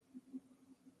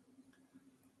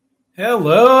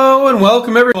Hello and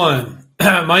welcome everyone.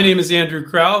 My name is Andrew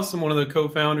Krause. I'm one of the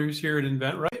co-founders here at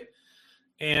Inventor,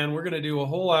 and we're going to do a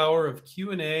whole hour of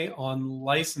Q&A on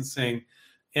licensing.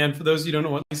 And for those of you who don't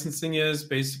know what licensing is,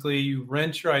 basically you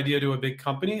rent your idea to a big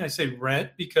company. I say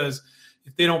rent because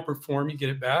if they don't perform, you get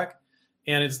it back.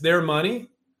 And it's their money,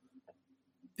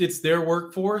 it's their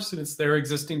workforce, and it's their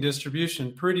existing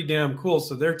distribution. Pretty damn cool.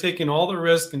 So they're taking all the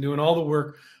risk and doing all the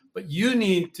work, but you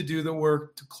need to do the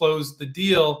work to close the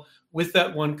deal with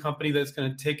that one company that's going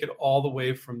to take it all the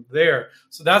way from there.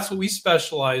 So that's what we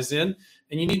specialize in.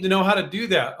 And you need to know how to do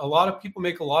that. A lot of people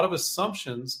make a lot of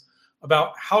assumptions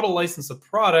about how to license a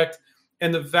product.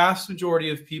 And the vast majority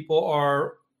of people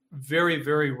are very,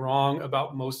 very wrong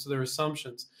about most of their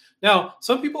assumptions. Now,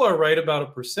 some people are right about a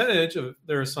percentage of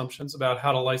their assumptions about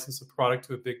how to license a product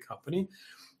to a big company.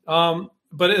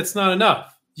 But it's not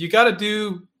enough. You got to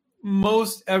do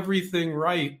most everything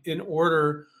right in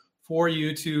order for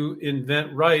you to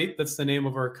invent right. That's the name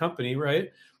of our company, right?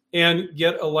 And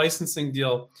get a licensing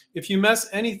deal. If you mess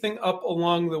anything up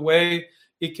along the way,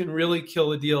 it can really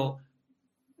kill a deal.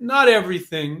 Not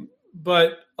everything,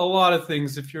 but a lot of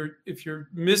things. If you're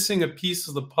missing a piece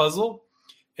of the puzzle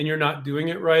and you're not doing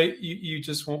it right, you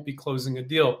just won't be closing a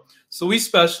deal. So we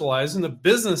specialize in the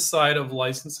business side of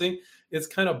licensing. It's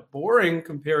kind of boring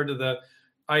compared to the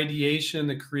ideation,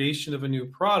 the creation of a new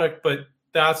product, but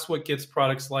that's what gets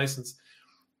products licensed.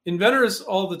 Inventors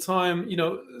all the time,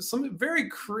 some very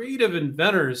creative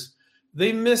inventors,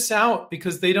 they miss out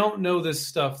because they don't know this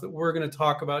stuff that we're going to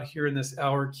talk about here in this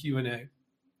hour Q&A.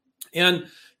 And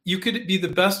you could be the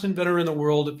best inventor in the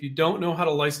world if you don't know how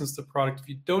to license the product, if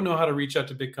you don't know how to reach out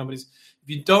to big companies, if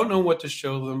you don't know what to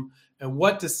show them and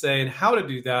what to say and how to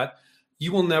do that,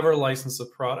 you will never license a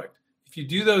product. If you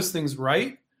do those things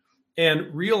right,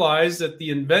 and realize that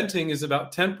the inventing is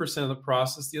about 10% of the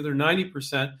process. The other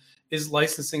 90% is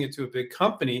licensing it to a big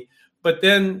company, but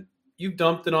then you've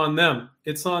dumped it on them.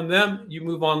 It's on them. You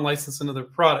move on, license another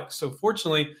product. So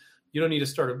fortunately, you don't need to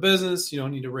start a business. You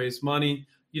don't need to raise money.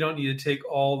 You don't need to take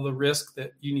all the risk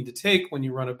that you need to take when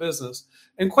you run a business.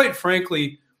 And quite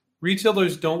frankly,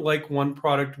 retailers don't like one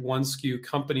product, one SKU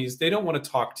companies. They don't want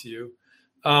to talk to you.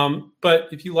 But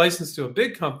if you license to a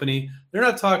big company, they're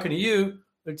not talking to you.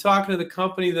 They're talking to the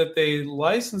company that they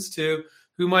license to,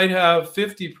 who might have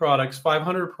 50 products,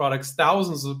 500 products,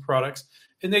 thousands of products,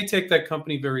 and they take that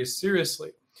company very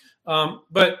seriously.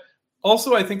 But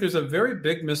also, I think there's a very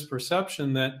big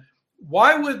misperception that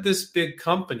why would this big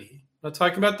company, I'm not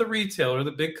talking about the retailer, the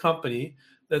big company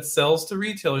that sells to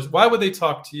retailers, why would they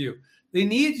talk to you? They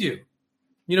need you.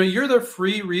 You're their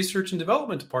free research and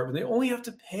development department. They only have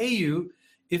to pay you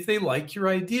if they like your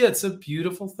idea. It's a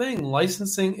beautiful thing.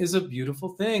 Licensing is a beautiful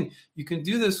thing. You can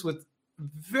do this with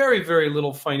very, very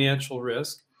little financial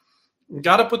risk. You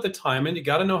got to put the time in. You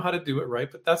got to know how to do it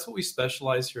right. But that's what we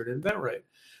specialize here at InventRight.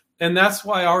 And that's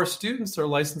why our students are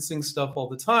licensing stuff all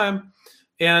the time.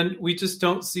 And we just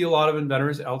don't see a lot of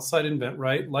inventors outside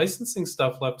InventRight licensing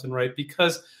stuff left and right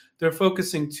because they're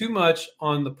focusing too much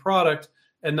on the product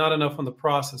and not enough on the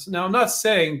process. Now, I'm not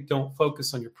saying don't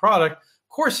focus on your product.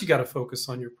 Of course, you got to focus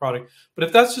on your product. But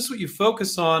if that's just what you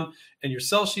focus on and your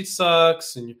sell sheet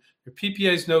sucks and your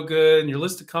PPA is no good and your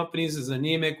list of companies is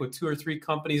anemic with 2 or 3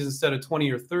 companies instead of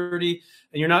 20 or 30,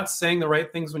 and you're not saying the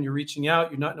right things when you're reaching out,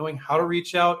 you're not knowing how to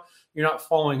reach out, you're not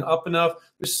following up enough,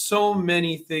 there's so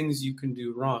many things you can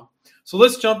do wrong. So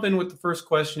let's jump in with the first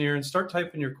question here and start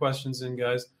typing your questions in,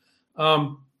 guys.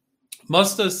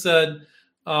 Musta said,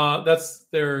 that's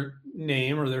their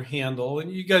name or their handle.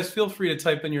 And you guys feel free to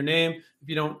type in your name. If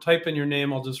you don't type in your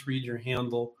name, I'll just read your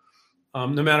handle,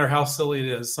 no matter how silly it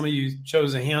is. Some of you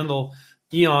chose a handle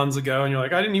eons ago, and you're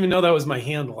like, I didn't even know that was my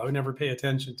handle. I would never pay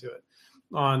attention to it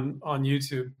on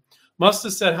YouTube. Musta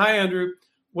said, hi, Andrew.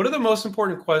 What are the most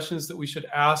important questions that we should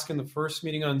ask in the first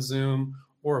meeting on Zoom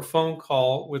or a phone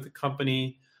call with a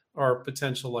company or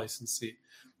potential licensee?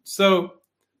 So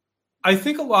I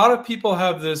think a lot of people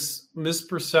have this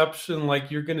misperception, like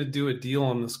you're going to do a deal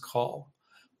on this call,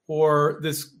 or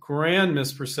this grand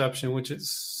misperception, which is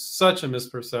such a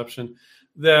misperception,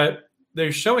 that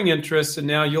they're showing interest and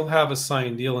now you'll have a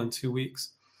signed deal in 2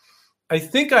 weeks. I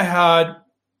think I had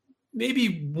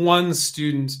maybe one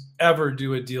student ever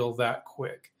do a deal that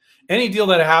quick. Any deal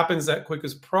that happens that quick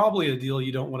is probably a deal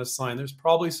you don't want to sign. There's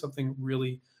probably something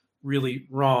really, really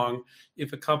wrong.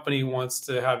 If a company wants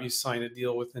to have you sign a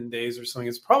deal within days or something,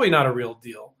 it's probably not a real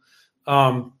deal.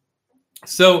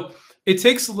 So it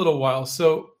takes a little while.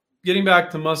 So getting back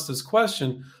to Musta's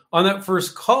question, on that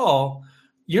first call,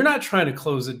 you're not trying to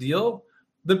close a deal.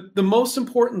 The most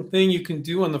important thing you can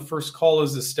do on the first call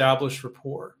is establish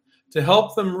rapport to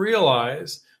help them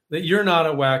realize that you're not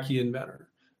a wacky inventor,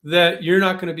 that you're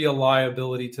not going to be a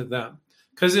liability to them.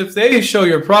 Because if they show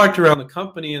your product around the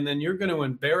company and then you're going to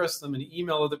embarrass them and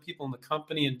email other people in the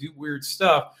company and do weird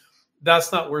stuff,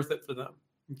 that's not worth it for them.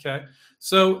 Okay.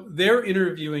 So they're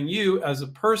interviewing you as a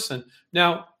person.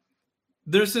 Now,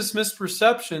 there's this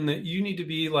misperception that you need to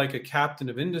be like a captain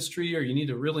of industry or you need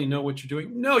to really know what you're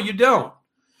doing. No, you don't.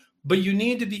 But you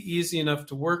need to be easy enough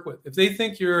to work with. If they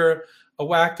think you're a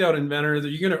whacked out inventor, that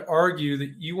you're going to argue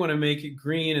that you want to make it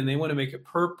green and they want to make it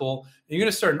purple, and you're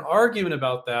going to start an argument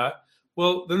about that,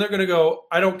 well, then they're going to go,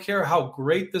 I don't care how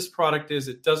great this product is.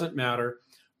 It doesn't matter.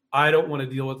 I don't want to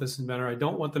deal with this inventor. I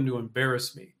don't want them to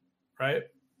embarrass me, right,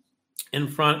 in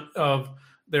front of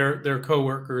their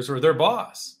coworkers or their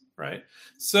boss, right?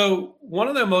 So one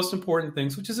of the most important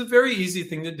things, which is a very easy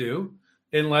thing to do,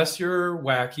 unless you're a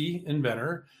wacky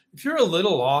inventor, if you're a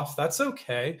little off, that's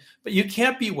okay. But you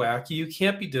can't be wacky. You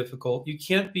can't be difficult. You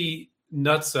can't be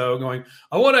nutso going,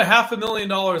 I want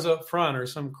 $500,000 up front or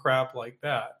some crap like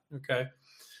that. Okay.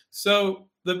 So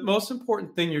the most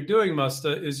important thing you're doing,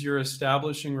 Musta, is you're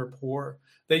establishing rapport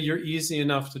that you're easy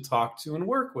enough to talk to and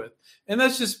work with. And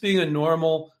that's just being a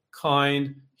normal,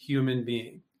 kind human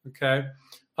being. Okay.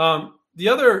 The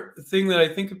other thing that I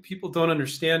think people don't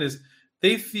understand is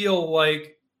they feel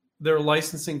like they're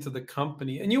licensing to the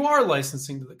company, and you are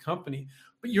licensing to the company,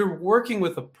 but you're working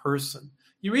with a person.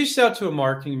 You reached out to a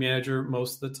marketing manager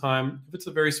most of the time. If it's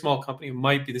a very small company, it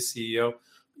might be the CEO.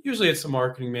 Usually it's a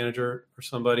marketing manager or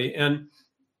somebody. And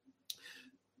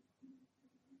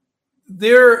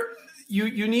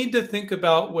you need to think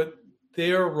about what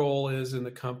their role is in the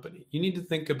company. You need to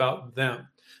think about them.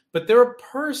 But they're a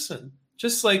person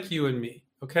just like you and me,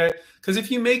 okay? Because if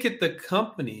you make it the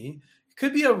company, it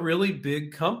could be a really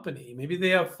big company. Maybe they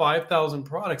have 5,000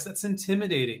 products. That's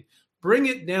intimidating. Bring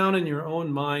it down in your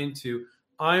own mind to,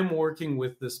 I'm working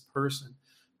with this person.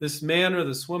 This man or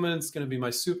this woman is going to be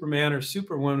my Superman or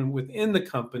Superwoman within the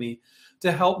company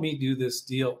to help me do this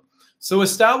deal. So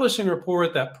establishing rapport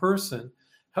with that person,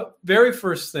 very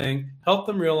first thing, help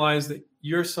them realize that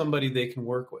you're somebody they can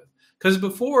work with. Because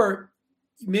before,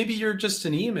 maybe you're just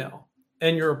an email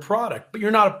and you're a product, but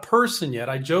you're not a person yet.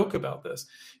 I joke about this.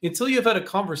 Until you've had a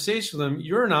conversation with them,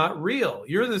 you're not real.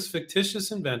 You're this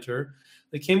fictitious inventor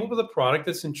that came up with a product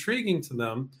that's intriguing to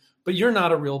them, but you're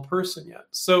not a real person yet.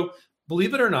 So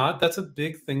believe it or not, that's a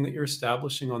big thing that you're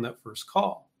establishing on that first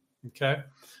call, okay?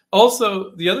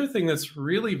 Also, the other thing that's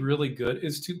really, really good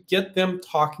is to get them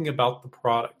talking about the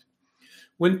product.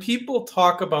 When people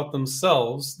talk about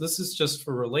themselves, this is just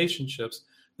for relationships,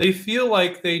 they feel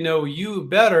like they know you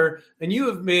better, and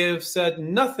you may have said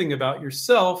nothing about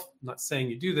yourself. I'm not saying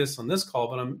you do this on this call,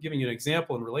 but I'm giving you an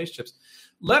example in relationships.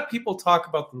 Let people talk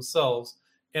about themselves,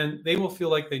 and they will feel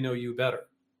like they know you better,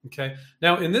 okay?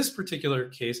 Now, in this particular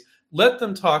case, let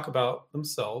them talk about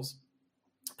themselves,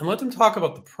 and let them talk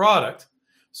about the product,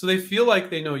 so they feel like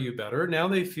they know you better. Now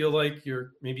they feel like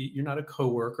you're not a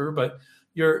coworker, but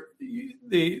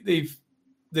they've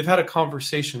had a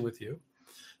conversation with you,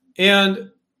 and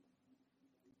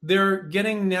they're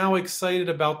getting now excited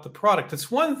about the product.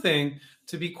 It's one thing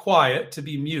to be quiet, to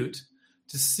be mute,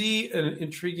 to see an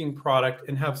intriguing product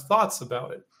and have thoughts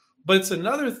about it. But it's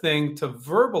another thing to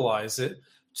verbalize it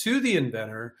to the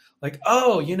inventor, like,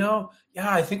 oh, yeah,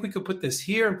 I think we could put this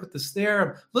here and put this there. I'm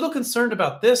a little concerned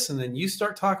about this. And then you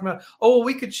start talking about, oh, well,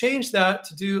 we could change that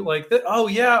to do like that. Oh,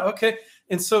 yeah, okay.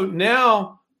 And so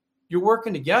now you're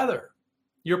working together.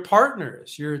 You're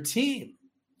partners. You're a team.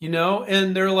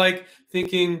 And they're like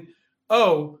thinking,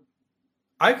 oh,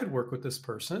 I could work with this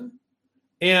person.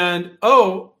 And,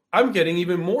 oh, I'm getting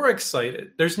even more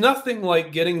excited. There's nothing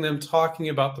like getting them talking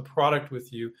about the product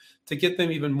with you to get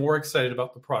them even more excited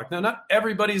about the product. Now, not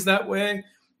everybody's that way,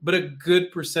 but a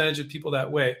good percentage of people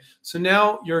that way. So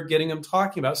now you're getting them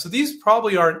talking about. So these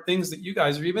probably aren't things that you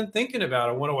guys are even thinking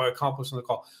about. And what do I accomplish on the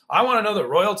call? I want to know the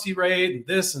royalty rate and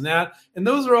this and that. And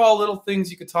those are all little things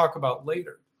you could talk about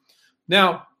later.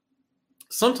 Now,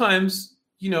 sometimes,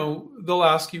 they'll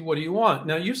ask you, what do you want?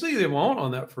 Now, usually they won't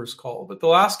on that first call, but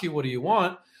they'll ask you, what do you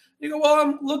want? You go, well,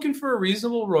 I'm looking for a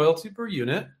reasonable royalty per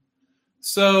unit.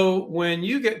 So when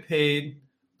you get paid,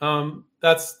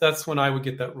 that's when I would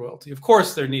get that royalty. Of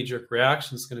course, their knee-jerk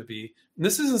reaction is going to be, and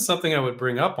this isn't something I would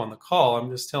bring up on the call. I'm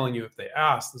just telling you if they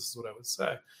ask, this is what I would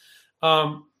say.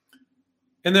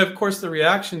 And then, of course, the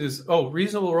reaction is, oh,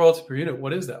 reasonable royalty per unit,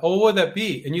 what is that? Oh, what would that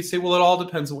be? And you'd say, well, it all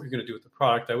depends on what you're going to do with the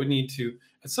product. I would need to,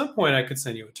 at some point, I could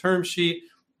send you a term sheet,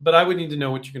 but I would need to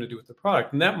know what you're going to do with the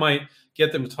product. And that might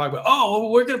get them to talk about, oh, well,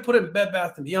 we're going to put it in Bed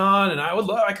Bath & Beyond, and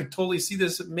I could totally see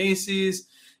this at Macy's,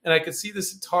 and I could see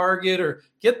this at Target, or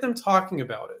get them talking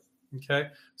about it, okay?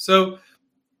 So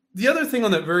The other thing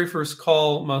on that very first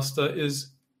call, Musta,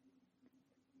 is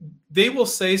they will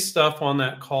say stuff on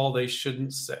that call they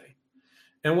shouldn't say.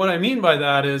 And what I mean by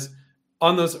that is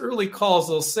on those early calls,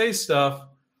 they'll say stuff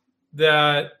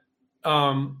that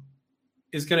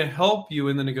is going to help you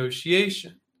in the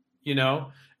negotiation, you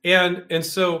know? And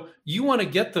so you want to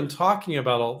get them talking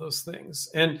about all those things,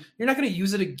 and you're not going to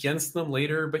use it against them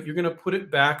later, but you're going to put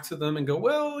it back to them and go,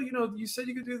 well, you said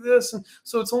you could do this. And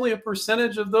so it's only a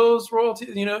percentage of those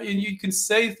royalties, and you can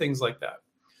say things like that,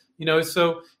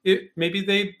 so maybe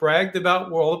they bragged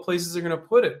about where all the places they're going to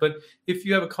put it. But if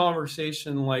you have a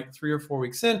conversation like 3 or 4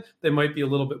 weeks in, they might be a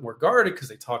little bit more guarded because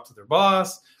they talked to their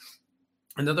boss,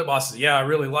 and the other boss says, yeah, I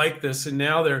really like this. And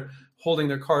now they're holding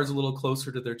their cards a little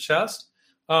closer to their chest.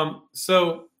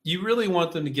 So you really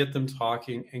want them to get them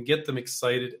talking and get them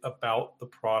excited about the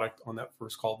product on that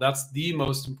first call. That's the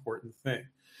most important thing.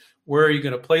 Where are you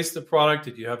going to place the product?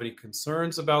 Did you have any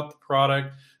concerns about the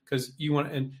product? Because you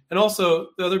want, and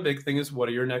also the other big thing is, what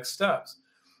are your next steps?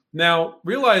 Now,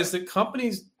 realize that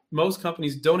most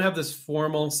companies don't have this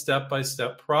formal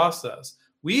step-by-step process.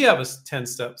 We have a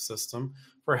 10-step system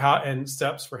and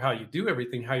steps for how you do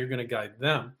everything, how you're going to guide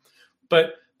them.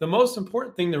 But the most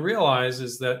important thing to realize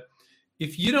is that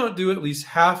if you don't do at least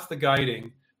half the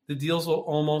guiding, the deals will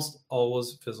almost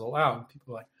always fizzle out. And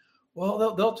people are like,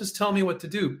 well, they'll just tell me what to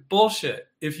do. Bullshit.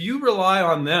 If you rely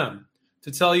on them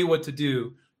to tell you what to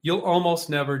do, you'll almost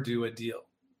never do a deal.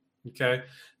 Okay?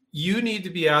 You need to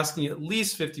be asking at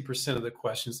least 50% of the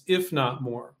questions, if not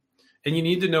more. And you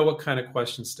need to know what kind of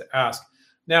questions to ask.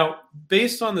 Now,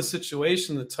 based on the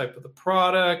situation, the type of the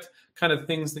product, kind of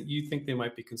things that you think they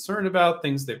might be concerned about,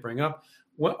 things they bring up,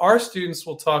 our students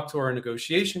will talk to our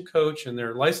negotiation coach and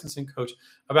their licensing coach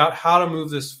about how to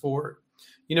move this forward.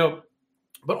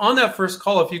 But on that first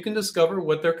call, if you can discover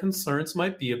what their concerns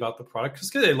might be about the product,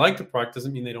 because they like the product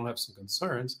doesn't mean they don't have some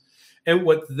concerns, and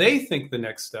what they think the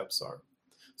next steps are.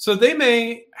 So they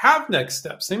may have next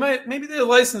steps. Maybe they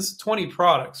license 20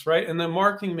 products, right? And the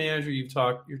marketing manager you're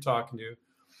talking to,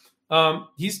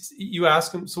 you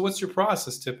ask them, so what's your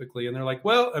process typically? And they're like,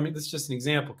 well, this is just an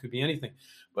example, could be anything.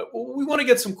 But we want to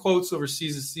get some quotes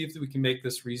overseas to see if we can make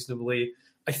this reasonably.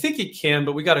 I think it can,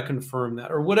 but we got to confirm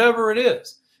that, or whatever it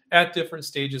is at different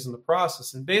stages in the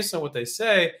process. And based on what they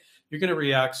say, you're going to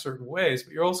react certain ways,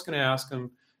 but you're also going to ask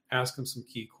them some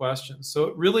key questions. So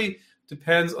it really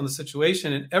depends on the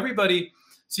situation and everybody.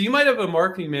 So you might have a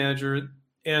marketing manager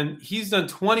and he's done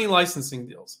 20 licensing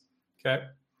deals. Okay.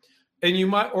 And you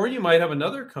might have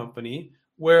another company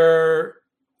where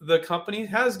the company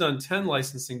has done 10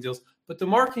 licensing deals, but the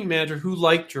marketing manager who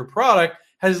liked your product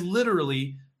has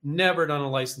literally never done a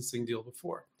licensing deal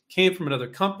before. Came from another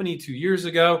company 2 years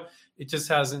ago.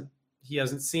 He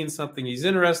hasn't seen something he's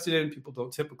interested in. People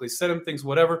don't typically send him things,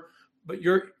 whatever, but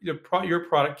your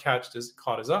product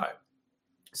caught his eye.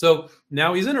 So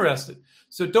now he's interested.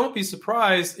 So don't be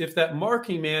surprised if that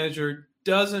marketing manager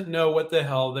doesn't know what the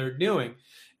hell they're doing.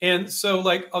 And so,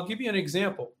 I'll give you an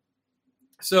example.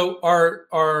 So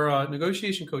our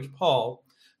negotiation coach, Paul,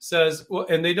 says, well,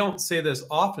 and they don't say this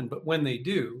often, but when they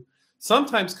do,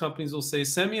 sometimes companies will say,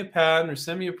 send me a patent or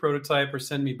send me a prototype or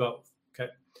send me both. Okay.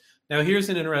 Now, here's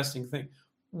an interesting thing.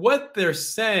 What they're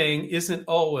saying isn't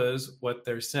always what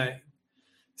they're saying.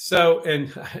 So,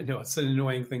 and I know it's an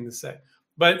annoying thing to say,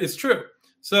 but it's true.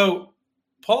 So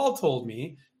Paul told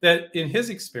me that in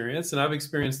his experience, and I've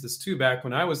experienced this too back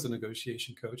when I was the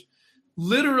negotiation coach,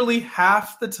 literally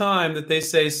half the time that they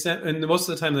say, and most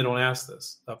of the time they don't ask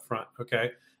this up front, okay?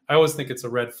 I always think it's a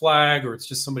red flag or it's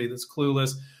just somebody that's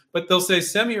clueless, but they'll say,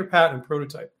 send me your patent and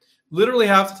prototype. Literally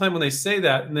half the time when they say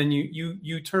that, and then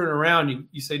you turn around,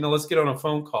 you say, no, let's get on a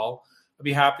phone call. I'd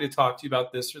be happy to talk to you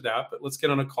about this or that, but let's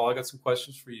get on a call. I got some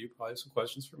questions for you, probably some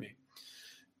questions for me.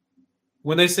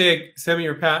 When they say, send me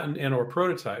your patent and or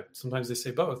prototype, sometimes they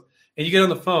say both, and you get on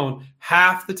the phone,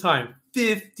 half the time,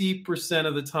 50%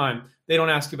 of the time, they don't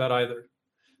ask you about either.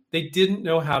 They didn't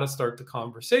know how to start the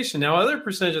conversation. Now, other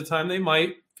percentage of the time, they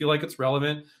might feel like it's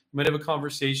relevant. You might have a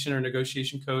conversation or a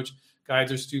negotiation coach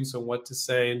guides their students on what to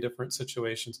say in different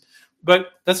situations.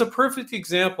 But that's a perfect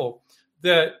example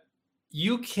that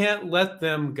you can't let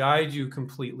them guide you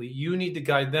completely. You need to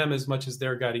guide them as much as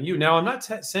they're guiding you. Now, I'm not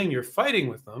saying you're fighting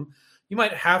with them. You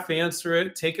might half answer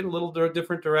it, take it a little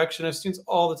different direction. I have students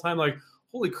all the time like,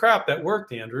 holy crap, that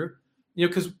worked, Andrew.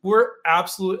 Because we're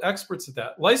absolute experts at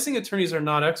that. Licensing attorneys are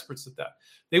not experts at that.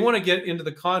 They want to get into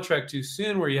the contract too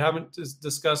soon where you haven't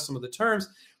discussed some of the terms,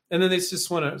 and then they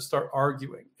just want to start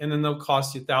arguing. And then they'll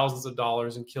cost you thousands of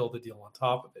dollars and kill the deal on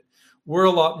top of it. We're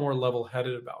a lot more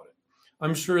level-headed about it.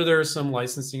 I'm sure there are some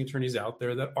licensing attorneys out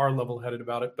there that are level-headed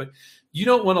about it, but you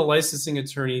don't want a licensing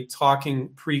attorney talking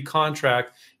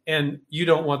pre-contract, and you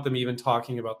don't want them even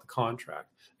talking about the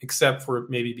contract, except for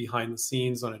maybe behind the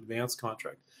scenes on advanced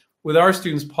contract. With our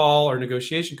students, Paul, our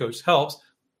negotiation coach, helps.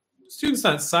 Students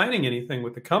not signing anything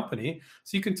with the company,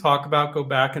 so you can talk about, go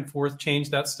back and forth, change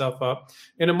that stuff up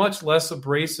in a much less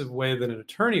abrasive way than an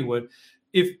attorney would.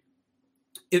 If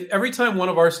every time one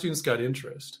of our students got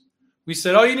interest, we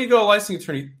said, oh, you need to go to a licensing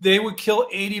attorney, they would kill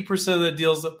 80% of the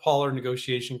deals that Paul, our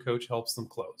negotiation coach, helps them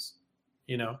close.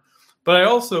 But I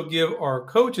also give our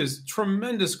coaches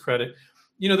tremendous credit.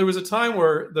 There was a time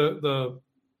where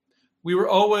we were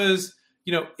always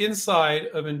inside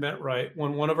of InventRight,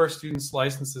 when one of our students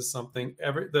licenses something,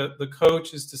 the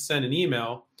coach is to send an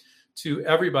email to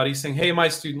everybody saying, hey, my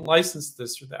student licensed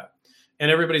this or that.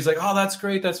 And everybody's like, oh, that's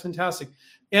great. That's fantastic.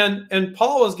 And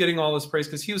Paul was getting all this praise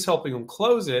because he was helping them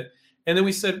close it. And then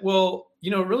we said, well,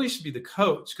 it really should be the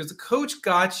coach, because the coach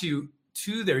got you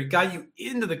to there. He got you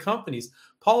into the companies.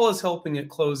 Paul is helping it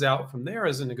close out from there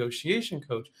as a negotiation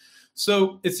coach.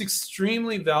 So it's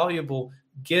extremely valuable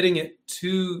getting it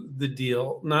to the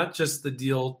deal, not just the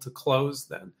deal to close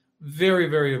then. Very,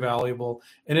 very valuable.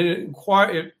 And it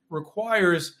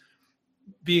requires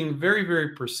being very, very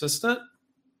persistent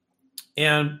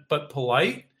but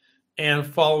polite, and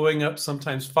following up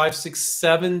sometimes 5, 6,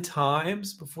 7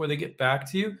 times before they get back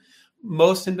to you.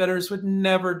 Most inventors would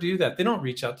never do that. They don't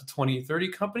reach out to 20, 30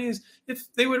 companies.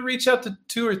 If they would reach out to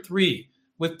 2 or 3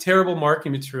 with terrible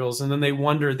marketing materials, and then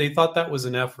they thought that was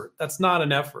an effort. That's not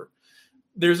an effort.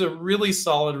 There's a really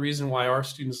solid reason why our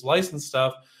students license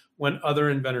stuff when other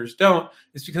inventors don't.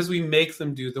 It's because we make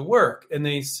them do the work. And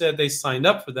they said they signed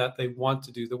up for that. They want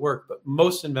to do the work. But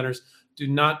most inventors do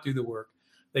not do the work.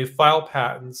 They file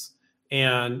patents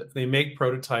and they make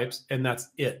prototypes, and that's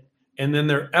it. And then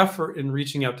their effort in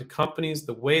reaching out to companies,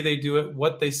 the way they do it,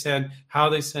 what they send, how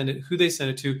they send it, who they send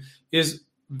it to, is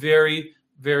very,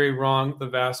 very wrong the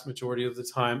vast majority of the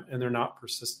time, and they're not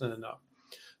persistent enough.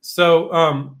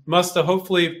 So, Musta,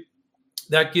 hopefully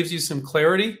that gives you some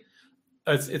clarity.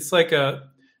 It's like I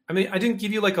didn't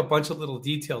give you like a bunch of little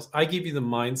details. I give you the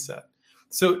mindset.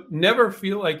 So never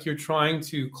feel like you're trying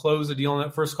to close a deal on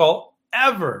that first call,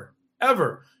 ever.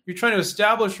 You're trying to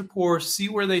establish rapport, see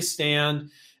where they stand,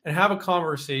 and have a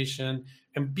conversation,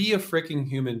 and be a freaking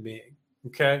human being.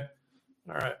 Okay?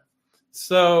 All right.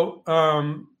 So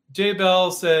Jay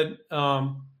Bell said,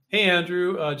 hey,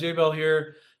 Andrew, Jay Bell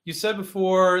here. You said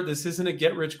before this isn't a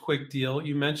get-rich-quick deal.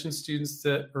 You mentioned students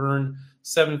that earn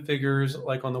 7 figures,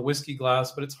 like on the whiskey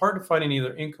glass, but it's hard to find any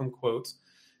other income quotes.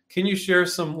 Can you share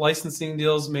some licensing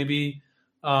deals, maybe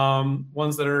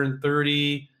ones that earn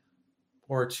 30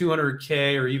 or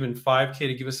 200K or even 5K,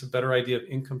 to give us a better idea of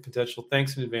income potential?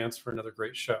 Thanks in advance for another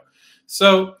great show.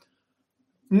 So,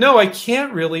 no, I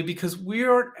can't really, because we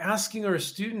aren't asking our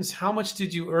students, how much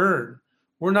did you earn?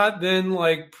 We're not then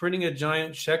like printing a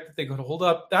giant check that they go to hold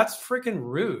up. That's freaking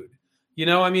rude.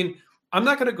 I'm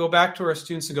not going to go back to our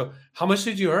students and go, how much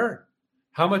did you earn?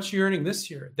 How much are you earning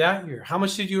this year, that year? How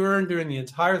much did you earn during the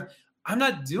entire? I'm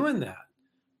not doing that.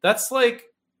 That's like,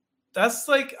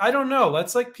 I don't know.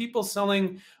 That's like people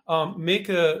selling, make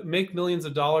millions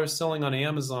of dollars selling on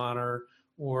Amazon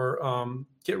or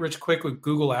get rich quick with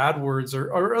Google AdWords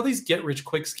or these get rich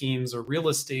quick schemes or real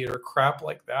estate or crap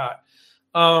like that.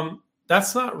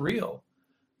 That's not real,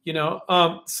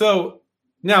 So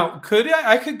now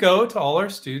I could go to all our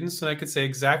students and I could say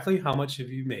exactly how much have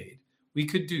you made. We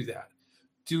could do that.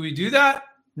 Do we do that?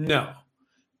 No.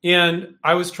 And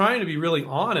I was trying to be really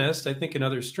honest, I think in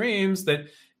other streams, that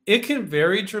it can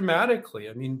vary dramatically.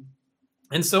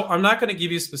 And so I'm not going to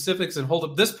give you specifics and hold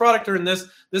up this product or in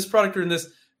this product or in this.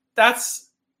 That's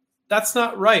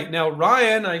not right. Now,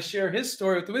 Ryan, I share his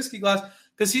story with the whiskey glass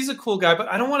because he's a cool guy, but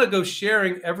I don't want to go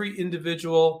sharing every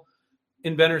individual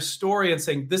inventor's story and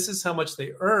saying, this is how much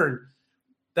they earned.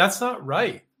 That's not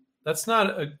right.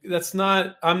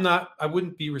 I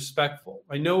wouldn't be respectful.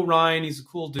 I know Ryan, he's a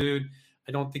cool dude.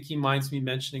 I don't think he minds me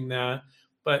mentioning that,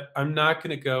 but I'm not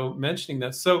going to go mentioning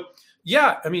that. So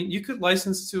yeah, you could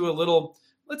license to a little,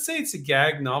 let's say it's a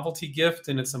gag novelty gift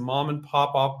and it's a mom and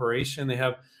pop operation. They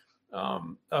have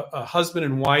a husband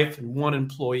and wife and 1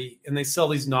 employee, and they sell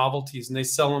these novelties and they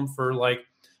sell them for like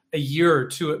a year or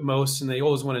 2 at most. And they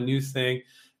always want a new thing.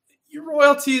 Your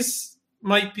royalties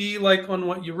might be like on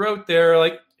what you wrote there,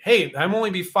 like, hey, I'm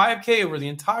only be 5K over the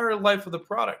entire life of the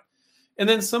product. And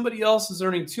then somebody else is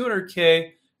earning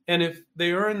 200K. And if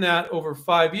they earn that over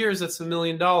 5 years, that's $1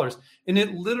 million. And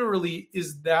it literally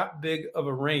is that big of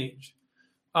a range.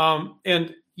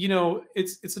 And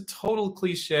it's a total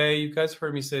cliche. You guys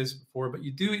heard me say this before, but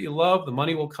you do what you love, the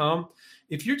money will come.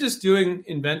 If you're just doing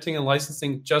inventing and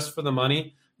licensing just for the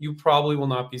money, you probably will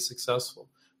not be successful.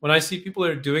 When I see people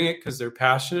that are doing it because they're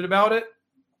passionate about it,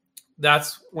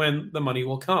 that's when the money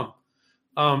will come.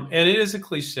 And it is a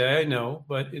cliche, I know,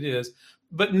 but it is.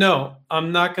 But no,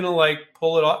 I'm not going to like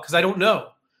pull it off because I don't know.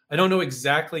 I don't know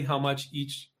exactly how much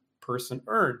each person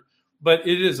earned, but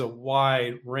it is a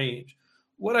wide range.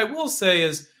 What I will say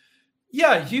is,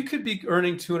 yeah, you could be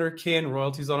earning $200K in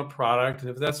royalties on a product, and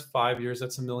if that's 5 years,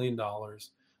 that's $1 million.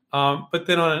 But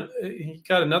then you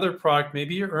got another product,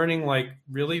 maybe you're earning like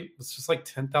really, it's just like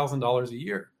 $10,000 a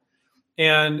year,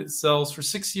 and it sells for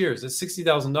 6 years. It's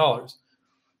 $60,000.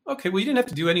 Okay, well, you didn't have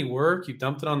to do any work. You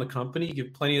dumped it on the company. You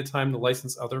give plenty of time to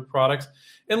license other products.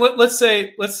 And let's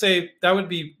say that would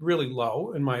be really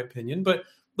low, in my opinion. But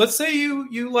let's say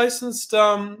you licensed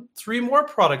 3 more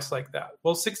products like that.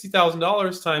 Well,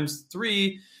 $60,000 times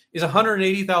 3 is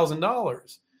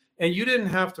 $180,000. And you didn't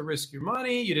have to risk your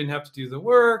money. You didn't have to do the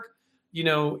work. You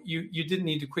didn't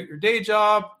need to quit your day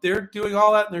job. They're doing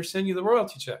all that, and they're sending you the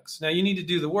royalty checks. Now, you need to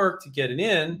do the work to get it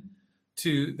in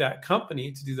to that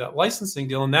company to do that licensing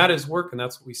deal. And that is work. And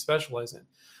that's what we specialize in.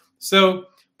 So,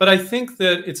 but I think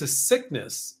that it's a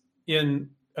sickness in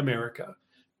America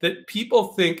that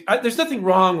people think there's nothing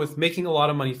wrong with making a lot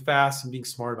of money fast and being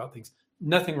smart about things.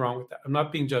 Nothing wrong with that. I'm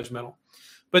not being judgmental,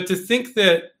 but to think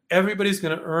that everybody's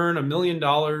going to earn $1 million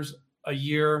a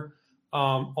year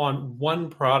on one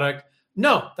product.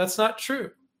 No, that's not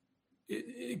true.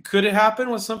 Could it happen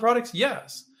with some products?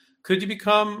 Yes. Could you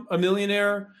become a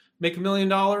millionaire, make $1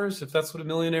 million, if that's what a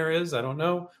millionaire is? I don't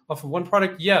know. Off of one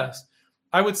product? Yes.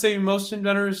 I would say most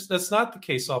inventors, that's not the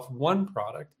case off one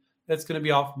product. That's going to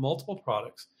be off multiple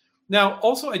products. Now,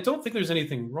 also, I don't think there's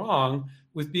anything wrong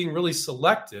with being really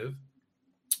selective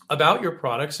about your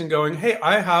products and going, hey,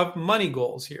 I have money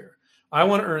goals here. I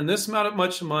want to earn this amount of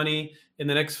much money in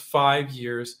the next 5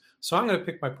 years. So I'm going to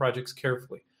pick my projects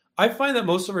carefully. I find that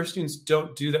most of our students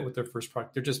don't do that with their first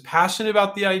product. They're just passionate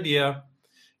about the idea.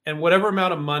 And whatever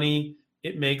amount of money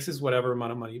it makes is whatever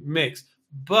amount of money it makes.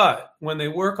 But when they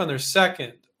work on their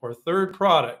second or third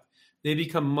product, they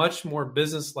become much more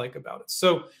business-like about it.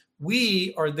 So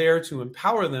we are there to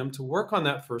empower them to work on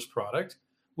that first product,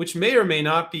 which may or may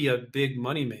not be a big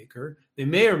money maker. They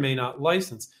may or may not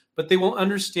license, but they will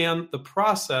understand the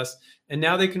process, and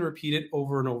now they can repeat it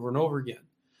over and over and over again.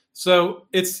 So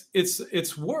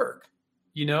it's work,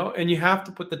 and you have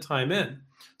to put the time in.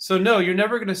 So no, you're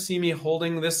never going to see me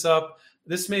holding this up.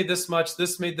 This made this much.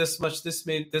 This made this much. This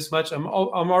made this much. I'm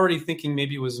already thinking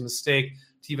maybe it was a mistake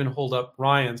to even hold up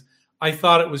Ryan's. I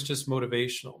thought it was just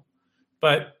motivational,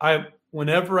 but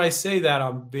whenever I say that,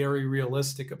 I'm very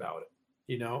realistic about it.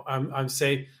 I'm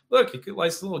saying, look, you could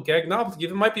license a little gag novelty.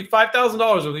 It might be $5,000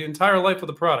 over the entire life of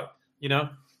the product.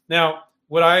 Now,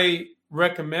 would I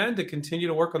recommend to continue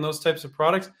to work on those types of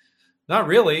products? Not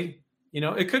really.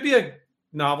 It could be a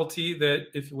novelty that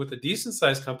if with a decent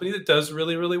sized company that does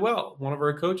really, really well. One of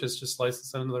our coaches just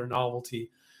licensed another novelty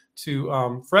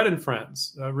to Fred and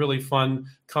Friends, a really fun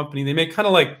company. They make kind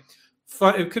of like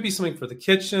fun. It could be something for the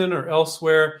kitchen or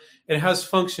elsewhere. It has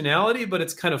functionality, but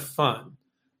it's kind of fun.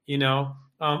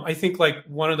 I think like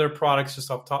one of their products, just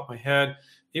off the top of my head,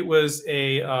 it was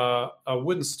a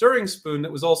wooden stirring spoon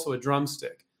that was also a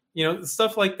drumstick.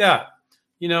 Stuff like that.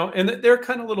 And they're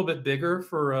kind of a little bit bigger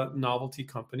for a novelty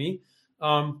company.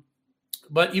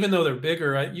 But even though they're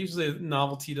bigger, usually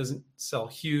novelty doesn't sell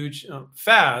huge.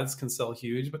 Fads can sell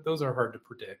huge, but those are hard to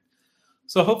predict.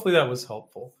 So hopefully that was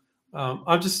helpful.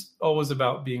 I'm just always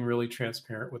about being really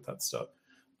transparent with that stuff.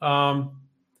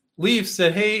 Leaf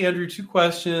said, hey, Andrew, 2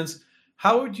 questions.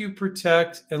 How would you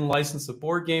protect and license a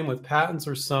board game with patents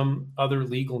or some other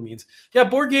legal means? Yeah,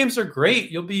 board games are great.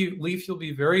 You'll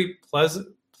be very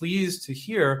pleased to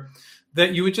hear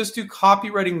that you would just do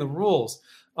copywriting the rules.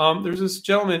 There's this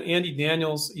gentleman, Andy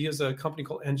Daniels. He has a company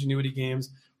called Ingenuity Games.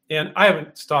 And I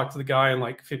haven't talked to the guy in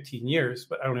like 15 years,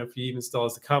 but I don't know if he even still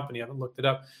has the company. I haven't looked it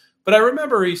up. But I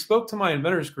remember he spoke to my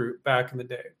inventors group back in the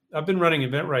day. I've been running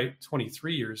InventRight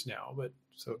 23 years now, but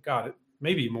so got it,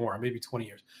 maybe more, maybe 20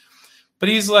 years. But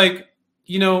he's like,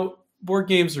 board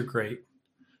games are great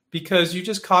because you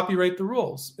just copyright the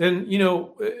rules. And,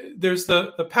 there's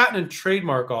the Patent and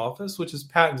Trademark Office, which is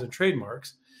patents and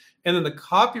trademarks. And then the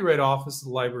Copyright Office is the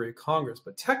Library of Congress.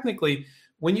 But technically,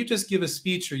 when you just give a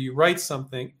speech or you write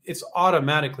something, it's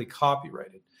automatically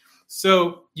copyrighted.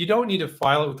 So you don't need to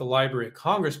file it with the Library of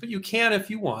Congress, but you can if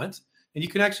you want. And you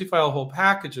can actually file a whole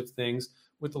package of things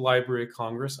with the Library of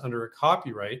Congress under a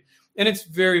copyright. And it's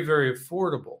very, very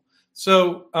affordable.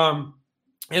 So,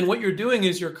 and what you're doing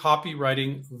is you're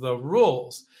copywriting the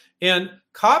rules. And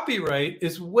copyright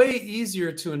is way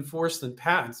easier to enforce than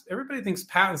patents. Everybody thinks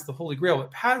patents the holy grail,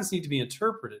 but patents need to be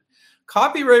interpreted.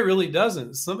 Copyright really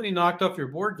doesn't. Somebody knocked off your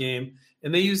board game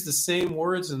and they use the same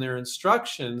words in their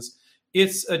instructions.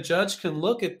 It's a judge can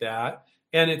look at that,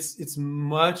 and it's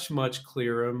much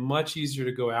clearer, much easier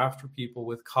to go after people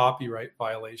with copyright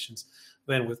violations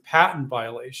than with patent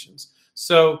violations.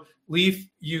 So, Leaf,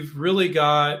 you've really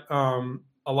got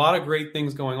a lot of great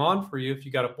things going on for you if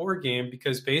you got a board game,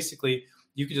 because basically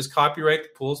you could just copyright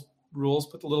the rules,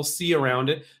 put the little C around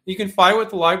it. You can file with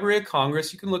the Library of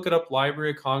Congress. You can look it up,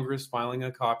 Library of Congress filing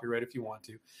a copyright if you want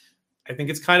to. I think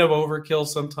it's kind of overkill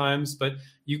sometimes, but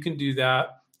you can do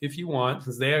that if you want,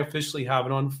 because they officially have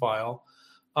it on file.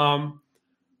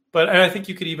 But I think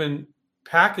you could even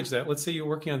package that. Let's say you're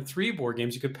working on 3 board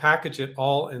games. You could package it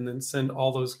all and then send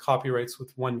all those copyrights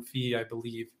with one fee, I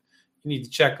believe. You need to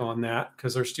check on that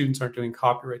because our students aren't doing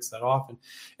copyrights that often.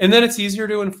 And then it's easier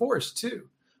to enforce too.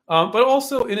 But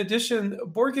also, in addition,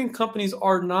 board game companies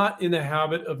are not in the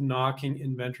habit of knocking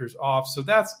inventors off. So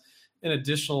that's an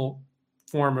additional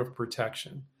form of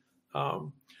protection.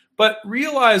 But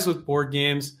realize with board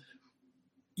games,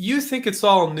 you think it's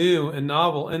all new and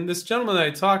novel. And this gentleman that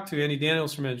I talked to, Andy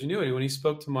Daniels from Ingenuity, when he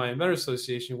spoke to my Inventor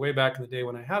Association way back in the day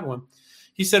when I had one,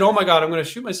 he said, "Oh my God, I'm going to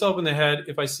shoot myself in the head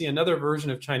if I see another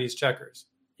version of Chinese checkers,"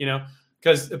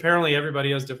 because apparently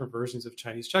everybody has different versions of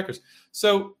Chinese checkers.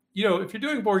 So, if you're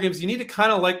doing board games, you need to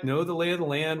kind of know the lay of the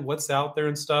land, what's out there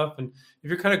and stuff. And if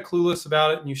you're kind of clueless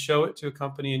about it and you show it to a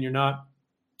company and you're not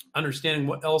understanding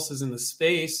what else is in the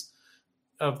space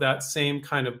of that same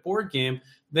kind of board game,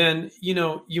 then,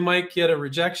 you might get a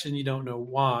rejection. You don't know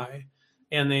why,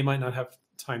 and they might not have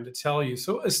time to tell you.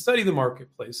 So study the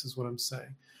marketplace is what I'm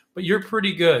saying. But you're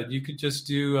pretty good. You could just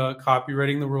do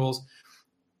copywriting the rules.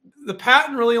 The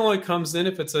patent really only comes in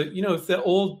if it's if the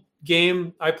old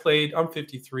game I played, I'm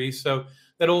 53, so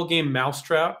that old game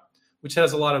Mousetrap, which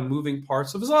has a lot of moving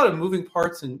parts. So if there's a lot of moving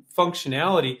parts and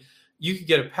functionality, you could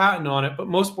get a patent on it, but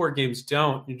most board games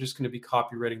don't. You're just going to be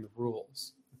copywriting the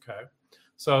rules, okay?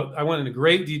 So I went into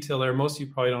great detail there. Most of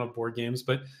you probably don't have board games,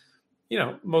 but,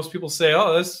 most people say,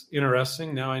 "Oh, that's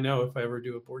interesting. Now I know if I ever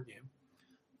do a board game."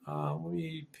 Let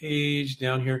me page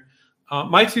down here.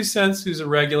 My 2 cents, who's a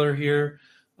regular here.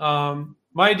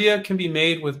 My idea can be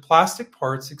made with plastic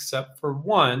parts except for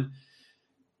one.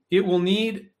 It will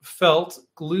need felt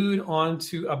glued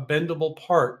onto a bendable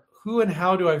part. Who and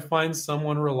how do I find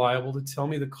someone reliable to tell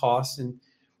me the cost,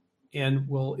 and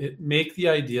will it make the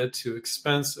idea too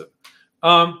expensive?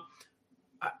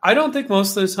 I don't think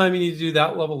most of the time you need to do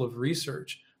that level of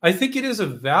research. I think it is a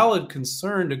valid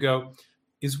concern to go,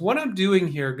 is what I'm doing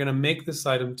here going to make this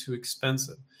item too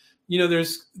expensive?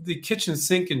 There's the kitchen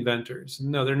sink inventors.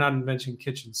 No, they're not inventing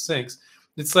kitchen sinks.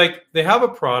 It's like they have a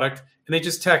product and they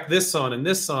just tack this on and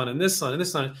this on and this on and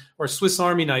this on, or Swiss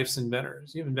Army knives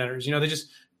inventors. They just,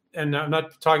 and I'm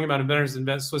not talking about inventors that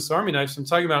invent Swiss Army knives. I'm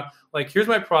talking about here's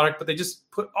my product, but they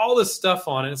just put all this stuff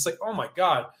on it. It's like, oh my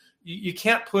God, you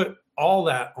can't put all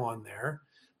that on there.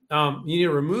 You need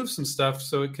to remove some stuff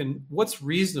so it can, what's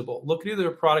reasonable? Look at other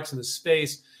products in the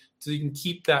space so you can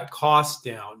keep that cost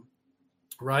down,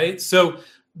 right? So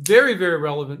very, very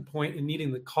relevant point in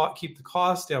needing to keep the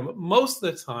cost down. But most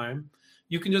of the time,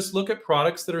 you can just look at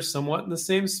products that are somewhat in the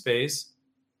same space.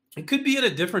 It could be in a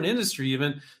different industry,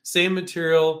 even same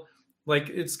material, like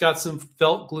it's got some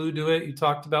felt glue to it. You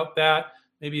talked about that.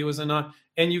 Maybe it was a non,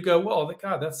 and you go, well,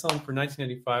 God, that's selling for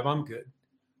 $19.95. I'm good.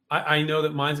 I know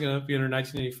that mine's going to be under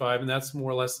 $19.85, and that's more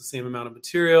or less the same amount of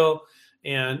material,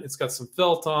 and it's got some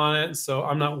felt on it, and so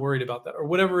I'm not worried about that. Or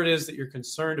whatever it is that you're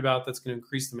concerned about that's going to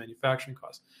increase the manufacturing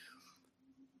cost.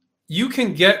 You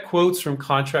can get quotes from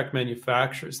contract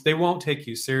manufacturers. They won't take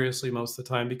you seriously most of the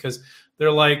time because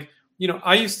they're like,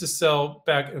 I used to sell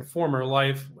back in a former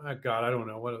life, God, I don't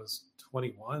know what it was,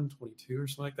 21, 22 or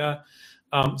something like that,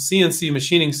 CNC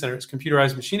machining centers,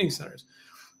 computerized machining centers.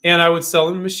 And I would sell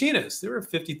them to machinists. They were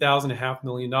 $50,000,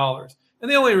 $500,000. And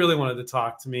they only really wanted to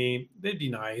talk to me. They'd be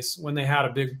nice when they had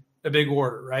a big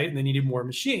order, right? And they needed more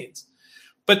machines.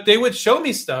 But they would show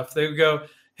me stuff. They would go,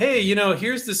 hey,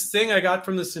 here's this thing I got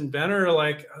from this inventor.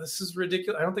 Like, oh, this is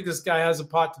ridiculous. I don't think this guy has a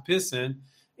pot to piss in.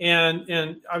 And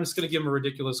I'm just going to give him a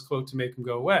ridiculous quote to make him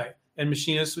go away. And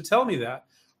machinists would tell me that.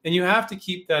 And you have to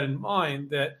keep that in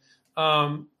mind that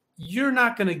you're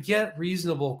not going to get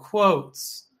reasonable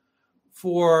quotes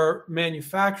for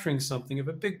manufacturing something. If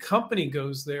a big company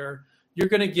goes there, they're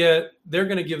going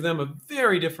to give them a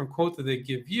very different quote that they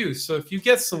give you. So if you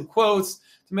get some quotes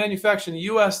to manufacture in the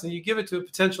US and you give it to a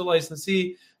potential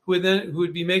licensee who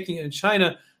would be making it in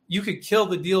China, you could kill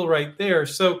the deal right there.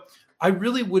 So I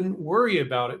really wouldn't worry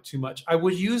about it too much. I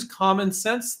would use common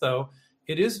sense, though.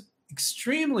 It is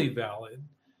extremely valid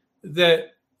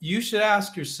that you should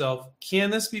ask yourself, can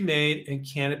this be made and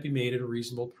can it be made at a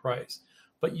reasonable price?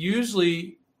 But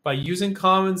usually by using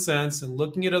common sense and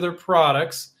looking at other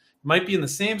products, might be in the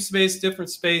same space,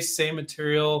 different space, same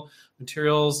materials,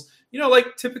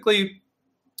 like typically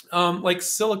like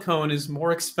silicone is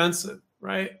more expensive,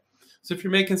 right? So if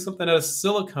you're making something out of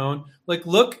silicone, like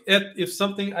look at if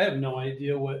something, I have no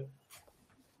idea what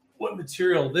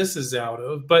material this is out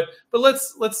of, but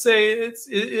let's say it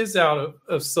is out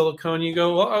of silicone. You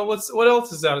go, well, what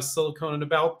else is out of silicone and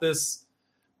about this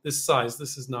size?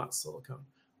 This is not silicone,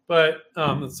 but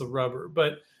it's a rubber.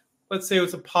 But let's say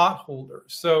it's a pot holder.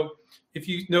 So if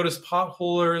you notice, pot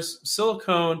holders,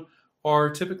 silicone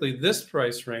are typically this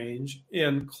price range,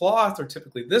 and cloth are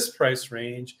typically this price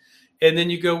range. And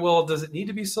then you go, well, does it need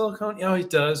to be silicone? Yeah,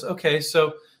 it does. Okay,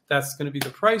 so that's going to be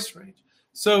the price range.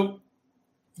 So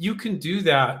you can do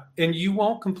that, and you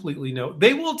won't completely know.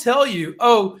 They will tell you,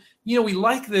 oh, we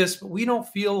like this, but we don't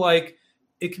feel like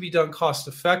it can be done cost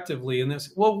effectively. And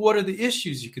this, well, what are the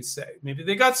issues, you could say? Maybe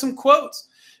they got some quotes,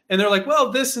 and they're like,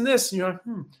 well, this and this. And you're like,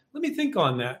 let me think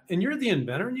on that. And you're the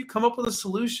inventor, and you come up with a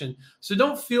solution. So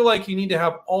don't feel like you need to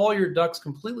have all your ducks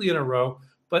completely in a row.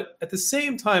 But at the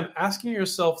same time, asking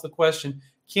yourself the question,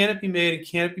 can it be made, and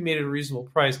can it be made at a reasonable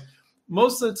price?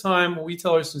 Most of the time, what we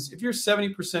tell our students, if you're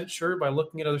 70% sure by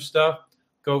looking at other stuff,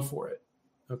 go for it,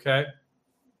 okay?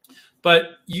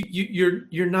 But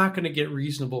you're not going to get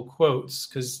reasonable quotes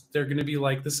because they're going to be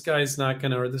like, this guy's not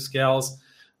going to, or this gal's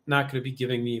not going to be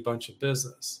giving me a bunch of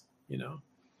business,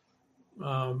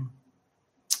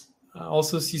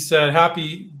 Also, she said,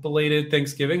 happy belated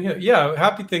Thanksgiving. Yeah,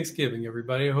 happy Thanksgiving,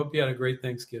 everybody. I hope you had a great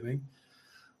Thanksgiving.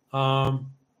 Oh,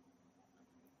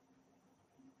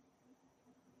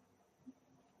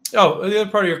 the other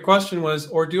part of your question was,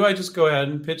 or do I just go ahead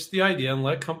and pitch the idea and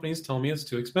let companies tell me it's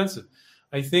too expensive?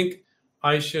 I think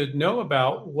I should know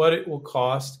about what it will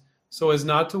cost so as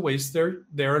not to waste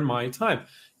their and my time.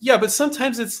 Yeah, but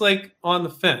sometimes it's like on the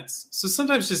fence. So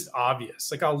sometimes it's just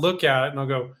obvious. Like I'll look at it and I'll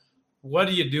go, what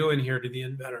are you doing here to the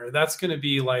inventor? That's going to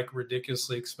be like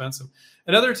ridiculously expensive.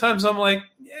 And other times I'm like,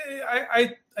 yeah,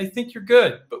 I think you're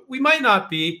good, but we might not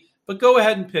be, but go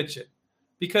ahead and pitch it.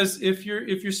 Because if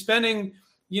you're spending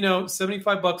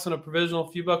 $75 on a provisional,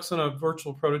 a few bucks on a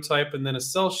virtual prototype, and then a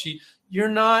sell sheet, you're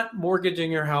not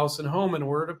mortgaging your house and home in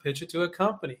order to pitch it to a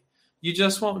company. You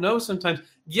just won't know sometimes.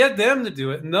 Get them to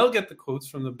do it, and they'll get the quotes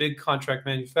from the big contract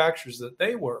manufacturers that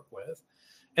they work with.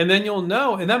 And then you'll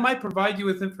know, and that might provide you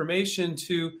with information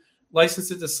to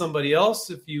license it to somebody else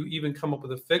if you even come up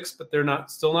with a fix, but they're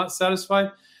still not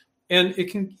satisfied. And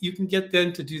you can get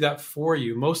them to do that for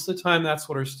you. Most of the time, that's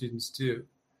what our students do.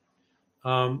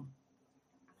 Okay,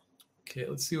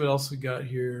 let's see what else we got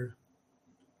here.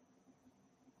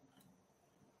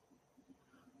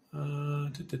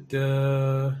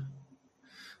 Edgar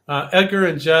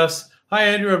and Jess. Hi,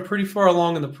 Andrew. I'm pretty far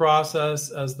along in the process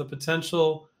as the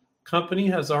potential company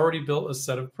has already built a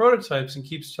set of prototypes and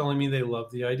keeps telling me they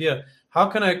love the idea. How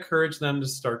can I encourage them to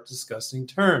start discussing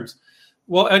terms?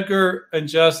 Well, Edgar and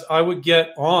Jess, I would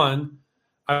drop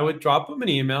them an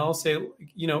email, say,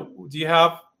 do you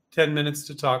have 10 minutes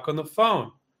to talk on the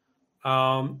phone?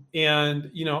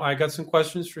 I got some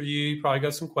questions for you. You probably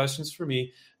got some questions for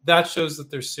me. That shows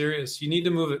that they're serious. You need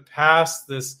to move it past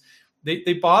this.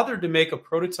 They bothered to make a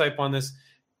prototype on this.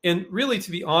 And really,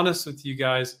 to be honest with you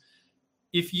guys,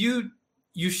 if you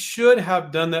should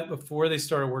have done that before they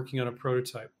started working on a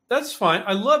prototype. That's fine.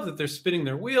 I love that they're spinning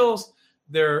their wheels.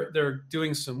 They're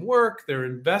doing some work. They're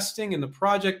investing in the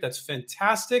project. That's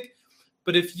fantastic.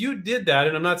 But if you did that,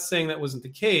 and I'm not saying that wasn't the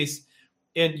case,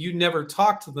 and you never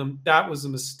talked to them, that was a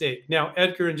mistake. Now,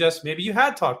 Edgar and Jess, maybe you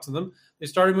had talked to them. They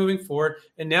started moving forward,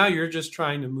 and now you're just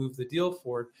trying to move the deal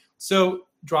forward. So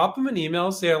drop them an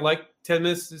email. Say, I like 10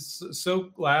 minutes. So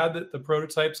glad that the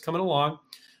prototype's coming along,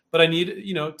 but I need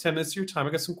 10 minutes of your time. I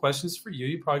got some questions for you.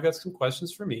 You probably got some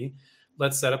questions for me.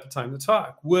 Let's set up a time to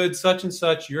talk. Would such and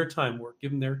such your time work?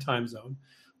 Give them their time zone.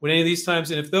 Would any of these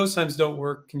times, and if those times don't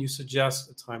work, can you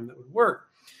suggest a time that would work?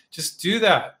 Just do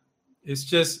that. It's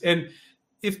just, and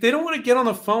if they don't want to get on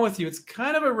the phone with you, it's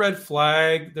kind of a red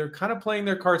flag. They're kind of playing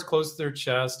their cards close to their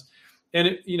chest,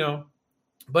 and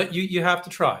but you have to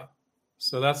try.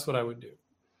 So that's what I would do.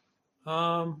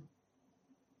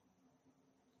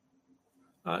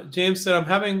 James said, I'm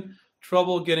having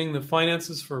trouble getting the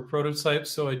finances for a prototype,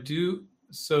 so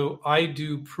I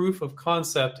do proof of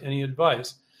concept. Any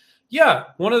advice? Yeah,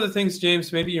 one of the things,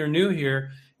 James, maybe you're new here,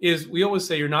 is we always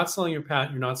say you're not selling your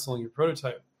patent, you're not selling your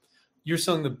prototype. You're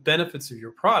selling the benefits of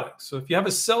your product. So if you have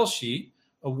a sell sheet,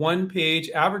 a one-page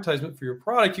advertisement for your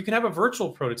product, you can have a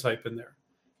virtual prototype in there,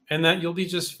 and that you'll be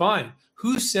just fine.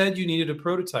 Who said you needed a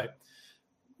prototype?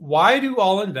 Why do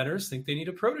all inventors think they need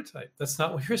a prototype? That's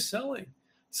not what you're selling.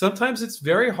 Sometimes it's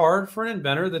very hard for an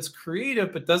inventor that's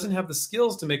creative but doesn't have the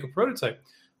skills to make a prototype.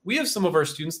 We have some of our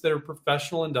students that are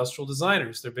professional industrial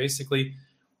designers.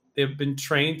 They've been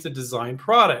trained to design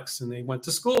products, and they went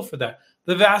to school for that.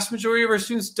 The vast majority of our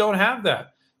students don't have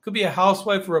that. Could be a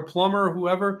housewife or a plumber or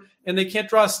whoever, and they can't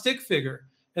draw a stick figure,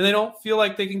 and they don't feel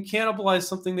like they can cannibalize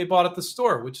something they bought at the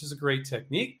store, which is a great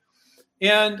technique.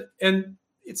 And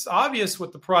it's obvious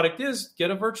what the product is.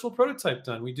 Get a virtual prototype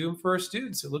done. We do them for our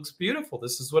students. It looks beautiful.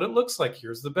 This is what it looks like.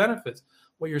 Here's the benefits.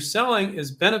 What you're selling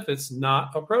is benefits,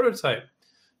 not a prototype.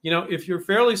 If you're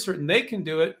fairly certain they can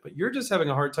do it, but you're just having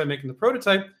a hard time making the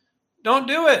prototype, don't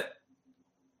do it.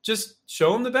 Just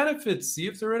show them the benefits. See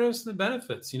if they're interested in the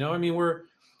benefits.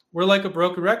 We're like a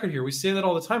broken record here. We say that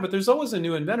all the time, but there's always a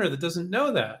new inventor that doesn't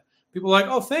know that. People are like,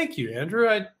 oh, thank you, Andrew.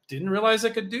 I didn't realize I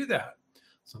could do that.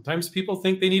 Sometimes people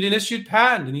think they need an issued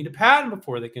patent. They need a patent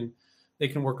before they can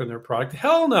work on their product.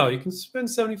 Hell no, you can spend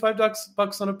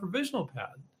 $75 on a provisional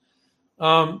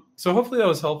patent. So hopefully that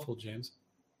was helpful, James.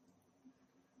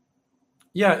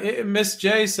 Yeah, Miss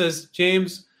J says,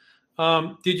 James,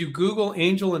 did you Google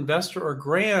angel investor or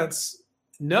grants?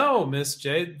 No, Miss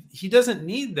J, he doesn't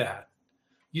need that.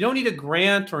 You don't need a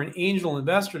grant or an angel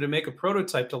investor to make a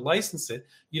prototype to license it.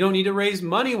 You don't need to raise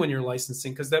money when you're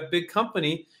licensing, because that big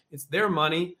company, it's their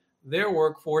money, their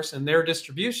workforce, and their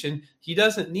distribution. He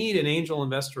doesn't need an angel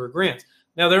investor or grant.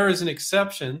 Now, there is an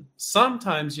exception.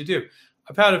 Sometimes you do.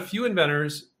 I've had a few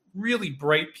inventors, really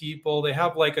bright people. They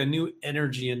have like a new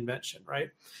energy invention, right?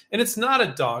 And it's not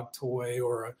a dog toy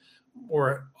or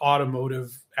an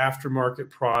automotive aftermarket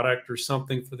product or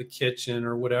something for the kitchen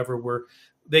or whatever, where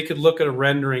they could look at a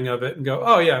rendering of it and go,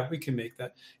 oh yeah, we can make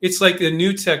that. It's like a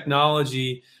new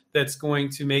technology that's going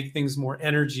to make things more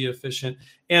energy efficient.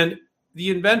 And the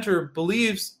inventor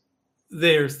believes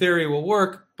their theory will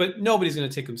work, but nobody's going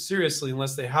to take them seriously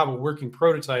unless they have a working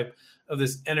prototype of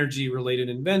this energy related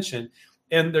invention.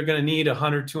 And they're going to need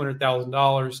 $100,000,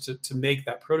 $200,000 to make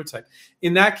that prototype.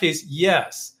 In that case,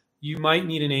 yes, you might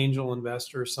need an angel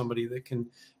investor or somebody that can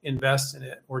invest in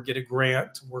it or get a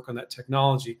grant to work on that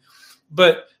technology.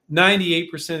 But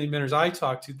 98% of the inventors I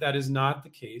talk to, that is not the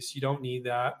case. You don't need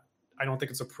that. I don't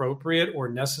think it's appropriate or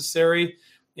necessary.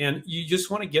 And you just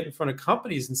want to get in front of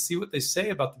companies and see what they say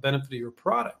about the benefit of your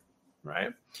product,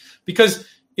 right? Because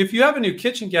if you have a new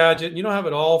kitchen gadget and you don't have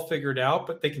it all figured out,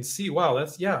 but they can see, wow,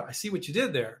 I see what you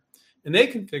did there. And they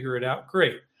can figure it out,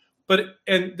 great.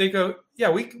 And they go, yeah,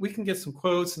 we can get some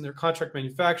quotes, and their contract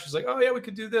manufacturers like, oh yeah, we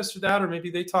could do this or that, or maybe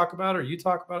they talk about it or you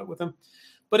talk about it with them.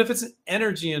 But if it's an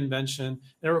energy invention and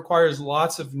it requires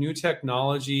lots of new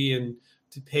technology and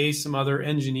to pay some other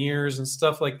engineers and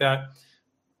stuff like that,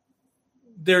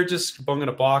 they're just going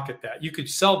to balk at that. You could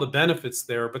sell the benefits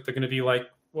there, but they're going to be like,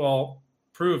 well,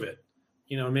 prove it.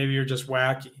 Maybe you're just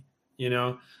wacky,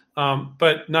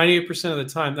 but 98% of the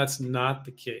time, that's not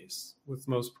the case with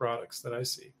most products that I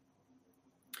see.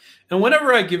 And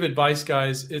whenever I give advice,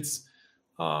 guys,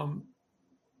 we're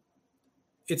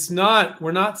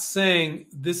not saying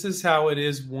this is how it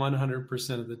is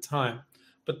 100% of the time,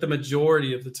 but the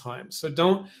majority of the time. So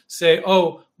don't say,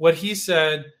 oh, what he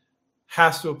said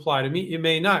has to apply to me. It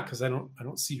may not, because I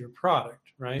don't see your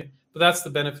product, right? But that's the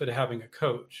benefit of having a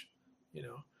coach,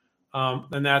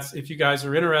 and that's, if you guys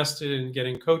are interested in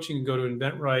getting coaching, go to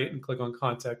Inventor and click on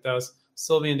Contact Us.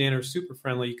 Sylvia and Dan are super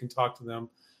friendly. You can talk to them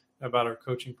about our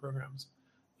coaching programs.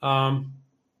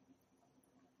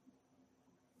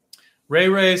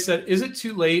 Ray said, is it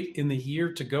too late in the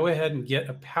year to go ahead and get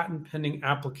a patent pending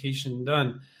application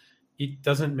done? It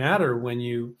doesn't matter when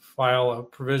you file a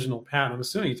provisional patent. I'm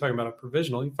assuming you're talking about a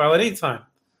provisional. You file at any time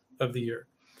of the year.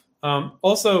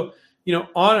 Also,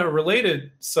 on a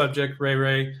related subject,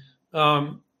 Ray,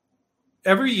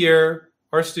 every year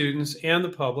our students and the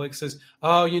public says,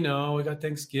 oh, we got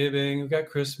Thanksgiving, we got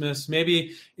Christmas.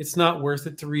 Maybe it's not worth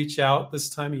it to reach out this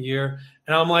time of year.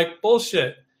 And I'm like,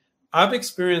 bullshit. I've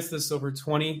experienced this over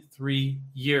 23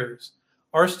 years.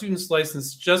 Our students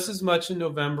license just as much in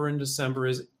November and December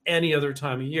as any other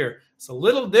time of year. It's a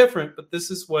little different, but this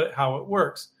is how it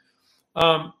works.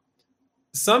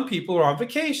 Some people are on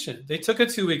vacation. They took a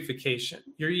 2-week vacation.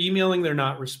 You're emailing, they're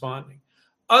not responding.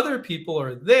 Other people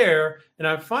are there, and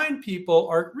I find people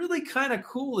are really kind of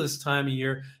cool this time of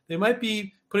year. They might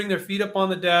be putting their feet up on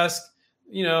the desk.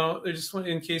 They just want,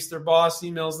 in case their boss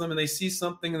emails them and they see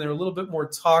something and they're a little bit more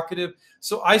talkative.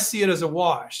 So I see it as a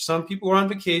wash. Some people are on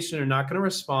vacation, are not going to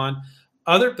respond.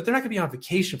 But they're not going to be on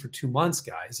vacation for 2 months,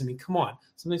 guys. I mean, come on.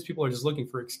 Sometimes people are just looking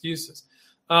for excuses.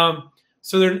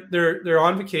 So they're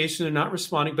on vacation, they're not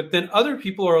responding, but then other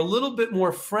people are a little bit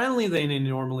more friendly than they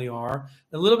normally are,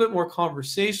 a little bit more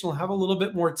conversational, have a little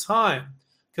bit more time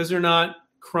because they're not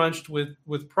crunched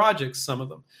with projects, some of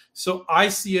them. So I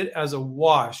see it as a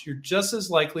wash. You're just as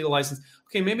likely to license.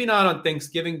 Okay, maybe not on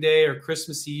Thanksgiving Day or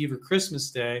Christmas Eve or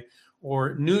Christmas Day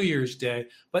or New Year's Day,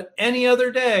 but any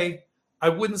other day, I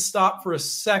wouldn't stop for a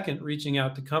second reaching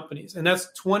out to companies. And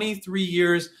that's 23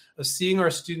 years of seeing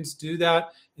our students do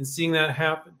that and seeing that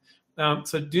happen.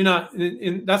 So do not,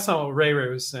 and that's not what Ray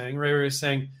was saying. Ray was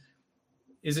saying,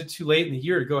 is it too late in the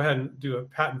year to go ahead and do a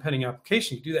patent pending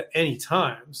application? You can do that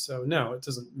anytime. So no, it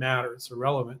doesn't matter. It's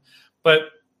irrelevant. But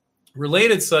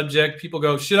related subject, people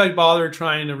go, should I bother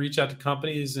trying to reach out to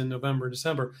companies in November,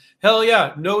 December? Hell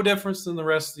yeah, no difference than the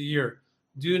rest of the year.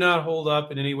 Do not hold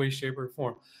up in any way, shape, or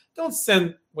form. Don't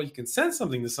send, well, you can send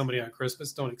something to somebody on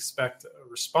Christmas. Don't expect a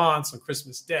response on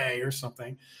Christmas Day or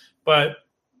something, but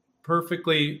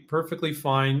perfectly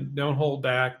fine. Don't hold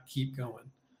back. Keep going.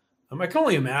 I can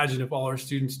only imagine if all our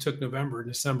students took November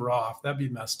and December off, that'd be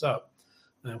messed up.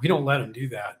 We don't let them do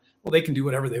that. Well, they can do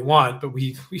whatever they want, but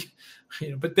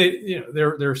but they,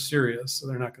 they're serious, so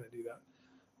they're not going to do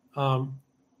that.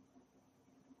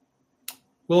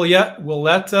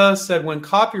 Willetta said, when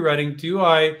copywriting, do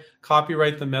I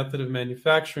copyright the method of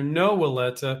manufacture? No,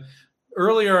 Willetta.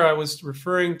 Earlier, I was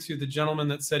referring to the gentleman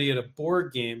that said he had a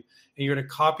board game and you're going to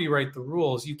copyright the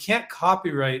rules. You can't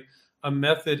copyright a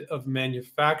method of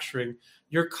manufacturing.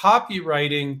 You're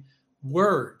copywriting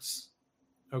words,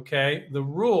 okay? The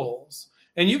rules.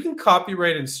 And you can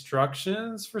copyright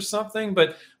instructions for something,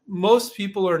 but most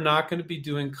people are not going to be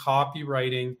doing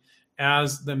copywriting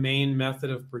as the main method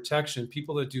of protection.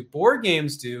 People that do board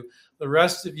games do. The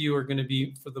rest of you are going to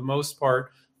be, for the most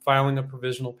part, filing a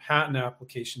provisional patent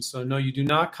application. So no, you do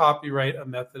not copyright a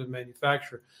method of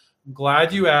manufacture. I'm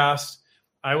glad you asked.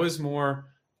 I was more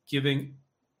giving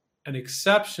an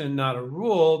exception, not a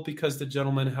rule, because the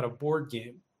gentleman had a board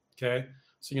game. Okay,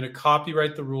 so you're going to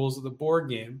copyright the rules of the board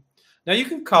game. Now you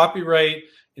can copyright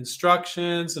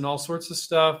instructions and all sorts of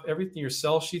stuff. Everything, your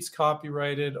sell sheet's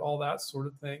copyrighted, all that sort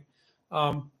of thing.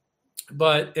 And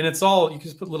it's all, you can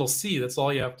just put little C. That's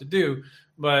all you have to do.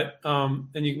 But and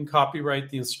you can copyright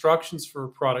the instructions for a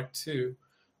product too.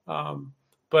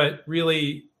 But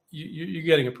really, you're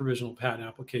getting a provisional patent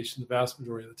application the vast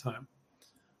majority of the time.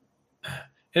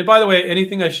 And by the way,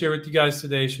 anything I share with you guys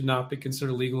today should not be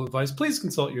considered legal advice. Please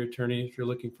consult your attorney if you're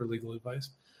looking for legal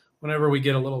advice. Whenever we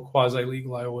get a little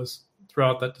quasi-legal, I always throw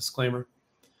out that disclaimer.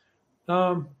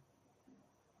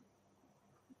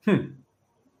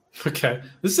 Okay,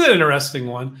 this is an interesting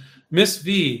one. Miss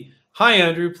V, hi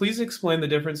Andrew, please explain the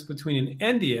difference between an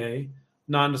NDA,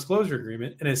 non-disclosure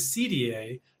agreement, and a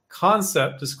CDA,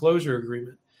 concept disclosure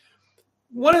agreement.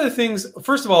 One of the things,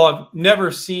 first of all, I've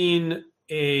never seen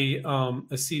a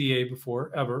CDA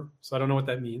before, ever, so I don't know what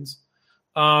that means.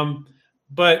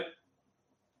 But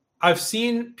I've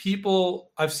seen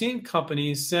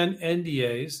companies send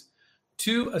NDAs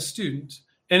to a student,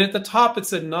 and at the top it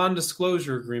said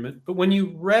non-disclosure agreement. But when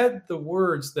you read the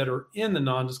words that are in the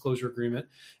non-disclosure agreement,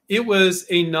 it was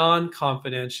a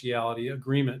non-confidentiality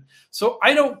agreement. So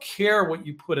I don't care what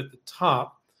you put at the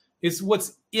top, it's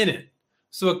what's in it.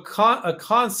 So a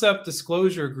concept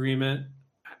disclosure agreement,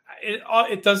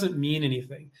 it doesn't mean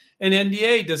anything. An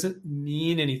NDA doesn't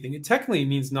mean anything. It technically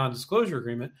means non-disclosure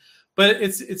agreement, but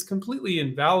it's completely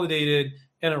invalidated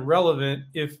and irrelevant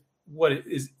if what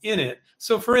is in it.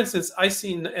 So for instance, I've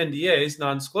seen NDAs,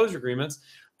 non-disclosure agreements,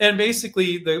 and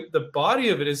basically the body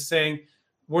of it is saying,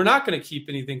 we're not going to keep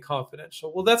anything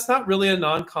confidential. Well, that's not really a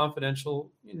non-confidential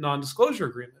non-disclosure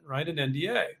agreement, right? An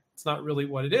NDA. It's not really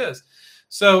what it is.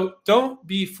 So don't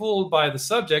be fooled by the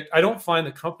subject. I don't find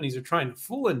that companies are trying to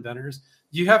fool inventors.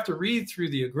 You have to read through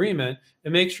the agreement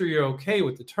and make sure you're okay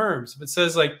with the terms. If it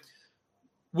says like,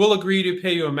 we'll agree to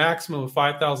pay you a maximum of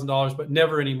 $5,000, but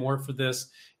never any more for this,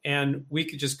 and we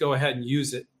could just go ahead and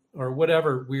use it, or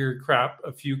whatever weird crap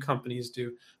a few companies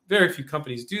do. Very few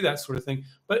companies do that sort of thing,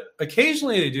 but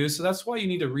occasionally they do. So that's why you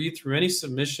need to read through any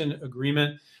submission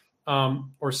agreement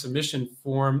or submission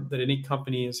form that any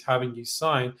company is having you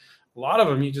sign. A lot of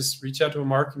them, you just reach out to a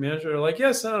marketing manager. They're like,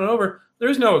 yeah, send it over.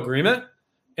 There's no agreement.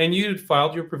 And you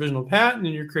filed your provisional patent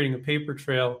and you're creating a paper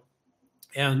trail.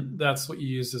 And that's what you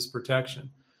use as protection.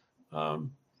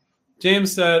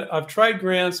 James said, I've tried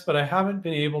grants, but I haven't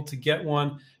been able to get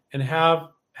one and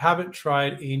haven't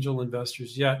tried angel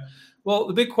investors yet. Well,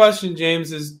 the big question,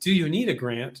 James, is do you need a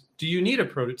grant? Do you need a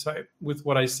prototype with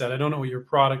what I said? I don't know what your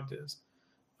product is.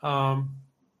 And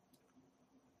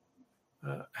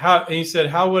he said,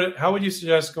 how would you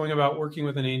suggest going about working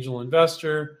with an angel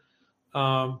investor?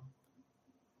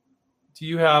 Do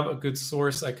you have a good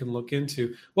source I can look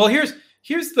into? Well, here's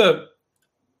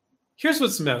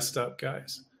what's messed up,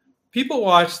 guys. People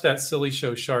watch that silly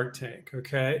show Shark Tank,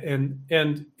 okay?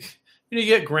 And you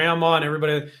get grandma and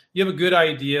everybody, you have a good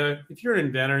idea. If you're an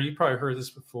inventor, you probably heard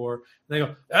this before. And they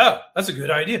go, oh, that's a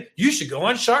good idea. You should go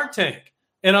on Shark Tank.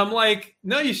 And I'm like,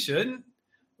 no, you shouldn't.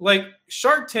 Like,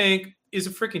 Shark Tank is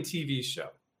a freaking TV show,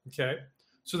 okay?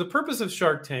 So the purpose of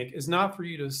Shark Tank is not for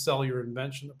you to sell your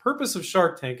invention. The purpose of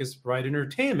Shark Tank is to provide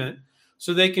entertainment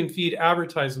so they can feed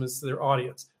advertisements to their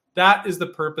audience. That is the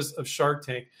purpose of Shark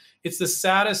Tank. It's the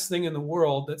saddest thing in the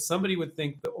world that somebody would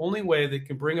think the only way they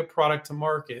can bring a product to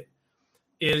market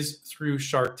is through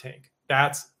Shark Tank.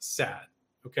 That's sad,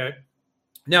 okay?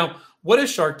 Now, what does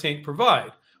Shark Tank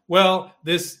provide? Well,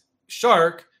 this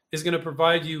shark is going to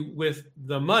provide you with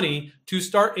the money to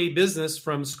start a business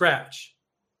from scratch.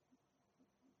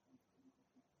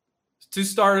 To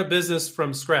start a business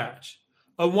from scratch.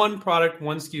 A one product,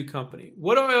 one SKU company.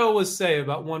 What do I always say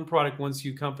about one product, one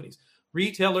SKU companies?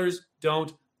 Retailers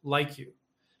don't like you.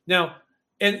 Now,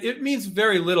 and it means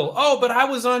very little. Oh, but I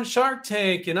was on Shark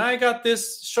Tank and I got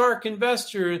this shark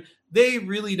investor. They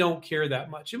really don't care that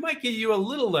much. It might give you a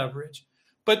little leverage.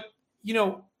 But,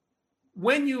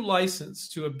 when you license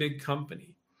to a big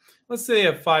company, let's say they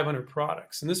have 500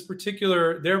 products. And this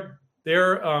particular, their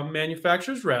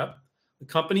manufacturer's rep, the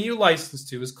company you license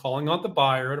to, is calling out the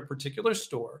buyer at a particular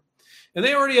store, and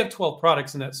they already have 12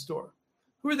 products in that store.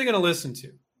 Who are they going to listen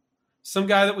to? Some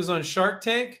guy that was on Shark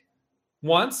Tank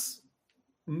once,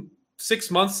 6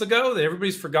 months ago, that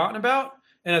everybody's forgotten about,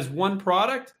 and has one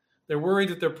product. They're worried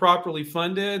that they're properly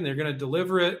funded and they're going to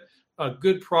deliver it, a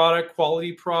good product,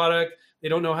 quality product. They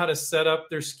don't know how to set up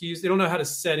their SKUs. They don't know how to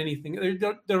set anything. They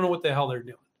don't know what the hell they're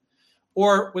doing.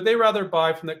 Or would they rather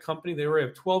buy from that company they already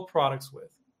have 12 products with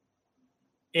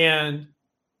and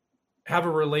have a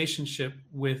relationship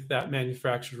with that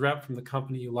manufacturer's rep from the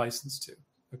company you license to?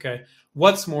 Okay.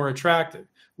 What's more attractive?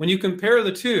 When you compare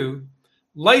the two,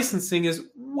 licensing is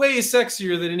way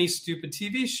sexier than any stupid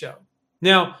TV show.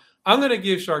 Now, I'm going to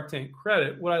give Shark Tank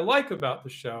credit. What I like about the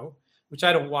show, which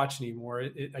I don't watch anymore,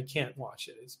 I can't watch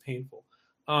it. It's painful.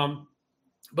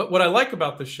 But what I like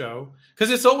about the show,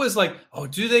 because it's always like, oh,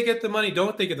 do they get the money?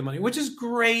 Don't they get the money? Which is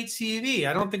great TV.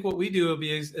 I don't think what we do will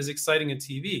be as exciting a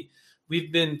TV.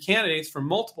 We've been candidates for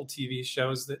multiple TV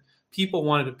shows that people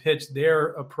wanted to pitch their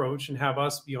approach and have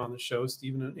us be on the show,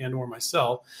 Stephen and or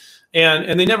myself.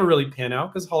 And they never really pan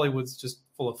out because Hollywood's just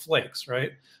full of flakes,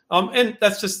 right? And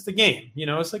that's just the game.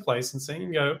 It's like licensing.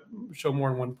 You got to show more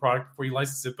than one product before you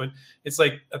license it, but it's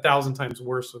like 1,000 times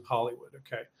worse with Hollywood,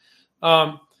 okay?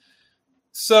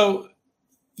 So,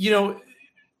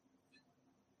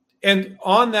 and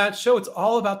on that show, it's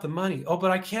all about the money. Oh,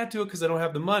 but I can't do it because I don't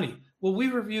have the money. Well,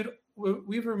 we've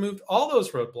removed all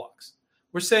those roadblocks.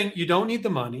 We're saying you don't need the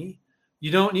money.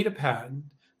 You don't need a patent.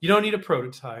 You don't need a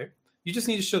prototype. You just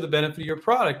need to show the benefit of your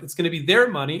product. It's going to be their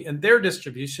money and their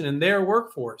distribution and their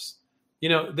workforce,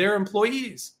 their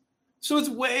employees. So it's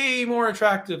way more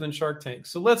attractive than Shark Tank.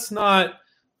 So let's not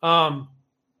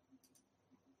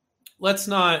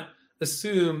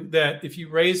assume that if you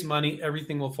raise money,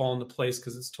 everything will fall into place,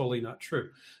 because it's totally not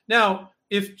true. Now,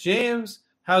 if James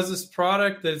has this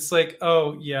product that it's like,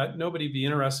 oh yeah, nobody be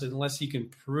interested unless he can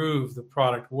prove the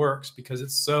product works because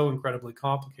it's so incredibly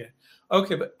complicated.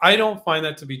 Okay, but I don't find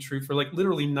that to be true for like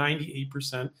literally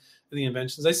 98% of the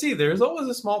inventions I see. There's always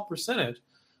a small percentage.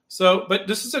 So, but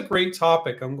this is a great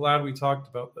topic. I'm glad we talked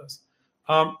about this.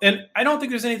 And I don't think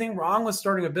there's anything wrong with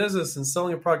starting a business and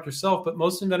selling a product yourself, but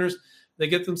most inventors, they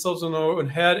get themselves in their own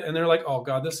head and they're like, oh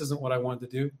God, this isn't what I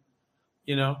wanted to do,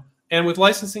 And with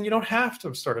licensing, you don't have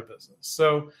to start a business.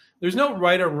 So there's no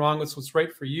right or wrong. It's what's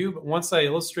right for you. But once I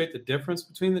illustrate the difference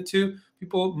between the two,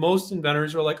 most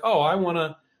inventors are like, oh, I want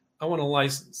to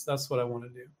license. That's what I want to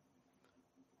do.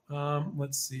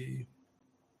 Let's see.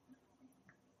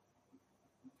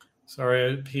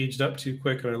 Sorry, I paged up too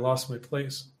quick and I lost my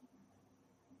place.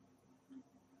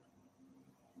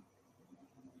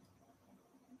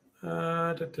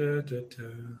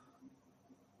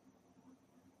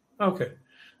 Okay.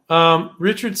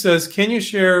 Richard says, can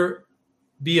you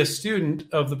be a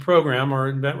student of the program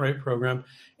or InventRight program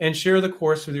and share the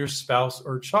course with your spouse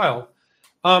or child?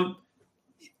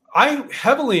 I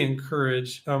heavily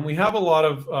encourage, we have a lot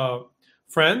of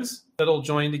friends that'll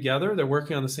join together. They're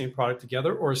working on the same product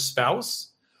together, or a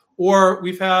spouse. Or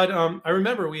we've had, I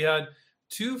remember we had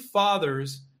two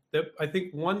fathers that I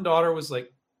think one daughter was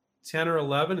like 10 or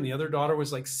 11 and the other daughter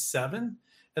was like 7.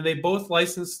 And they both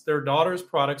licensed their daughter's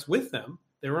products with them.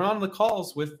 They were on the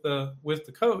calls with the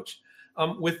coach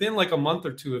within like a month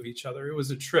or two of each other. It was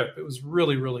a trip. It was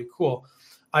really, really cool.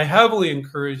 I heavily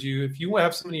encourage you, if you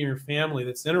have somebody in your family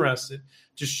that's interested,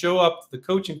 just show up to the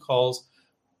coaching calls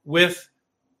with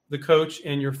the coach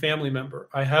and your family member.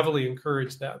 I heavily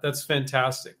encourage that. That's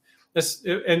fantastic.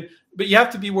 But you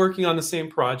have to be working on the same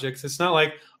projects. It's not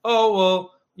like, oh,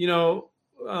 well,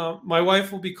 my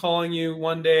wife will be calling you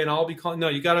one day and I'll be calling. No,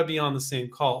 you got to be on the same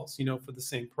calls, for the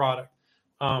same product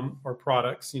or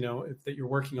products, that you're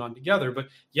working on together. But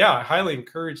yeah, I highly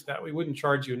encourage that. We wouldn't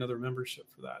charge you another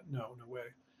membership for that. No way.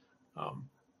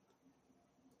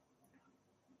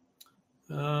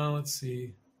 Let's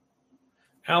see.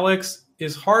 Alex,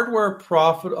 is hardware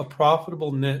a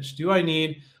profitable niche? Do I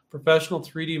need professional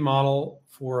 3D model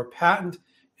for a patent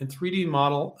and 3D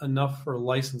model enough for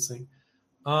licensing?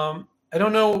 I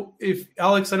don't know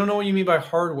Alex, I don't know what you mean by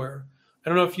hardware. I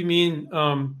don't know if you mean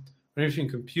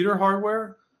computer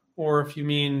hardware or if you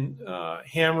mean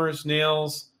hammers,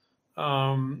 nails,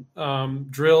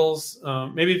 drills.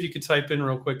 Maybe if you could type in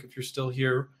real quick, if you're still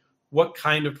here, what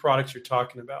kind of products you're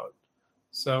talking about.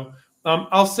 So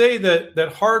I'll say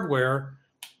that hardware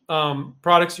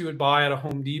products you would buy at a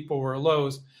Home Depot or a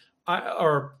Lowe's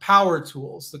are power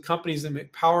tools, the companies that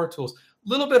make power tools. A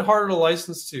little bit harder to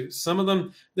license to. Some of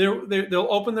them, they'll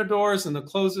open their doors and they'll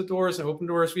close the doors and open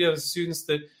doors. We have students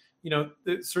that,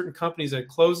 certain companies that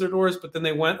close their doors, but then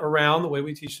they went around the way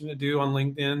we teach them to do on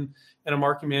LinkedIn, and a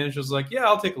marketing manager was like, yeah,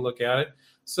 I'll take a look at it.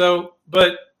 So,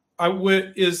 but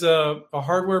is a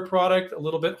hardware product a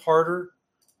little bit harder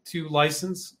to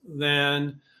license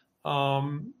than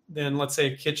let's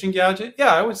say a kitchen gadget?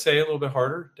 Yeah, I would say a little bit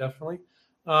harder, definitely.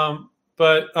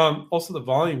 But also the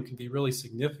volume can be really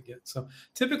significant. So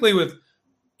typically with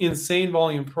insane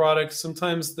volume products,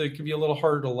 sometimes they can be a little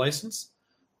harder to license.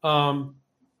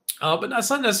 But that's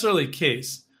not necessarily the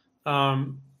case.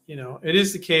 It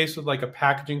is the case with like a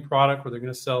packaging product where they're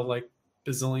going to sell like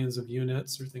bazillions of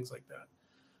units or things like that.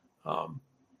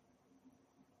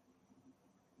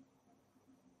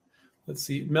 Let's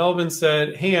see. Melvin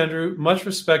said, hey, Andrew, much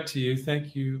respect to you.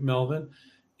 Thank you, Melvin.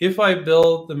 If I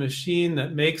build the machine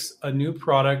that makes a new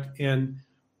product and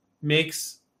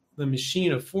makes the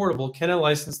machine affordable, can I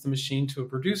license the machine to a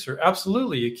producer?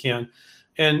 Absolutely, you can.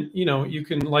 And, you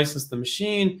can license the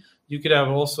machine. You could have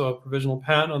also a provisional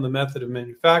patent on the method of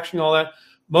manufacturing, all that.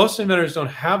 Most inventors don't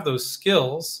have those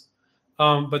skills,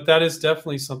 but that is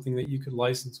definitely something that you could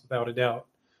license without a doubt.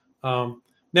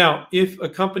 Now, if a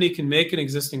company can make an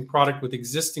existing product with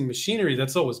existing machinery,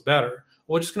 that's always better.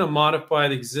 We're just going to modify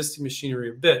the existing machinery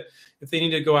a bit. If they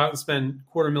need to go out and spend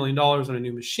 $250,000 on a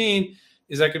new machine,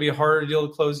 is that going to be a harder deal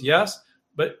to close? Yes.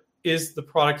 But is the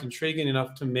product intriguing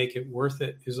enough to make it worth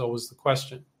it is always the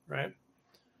question, right?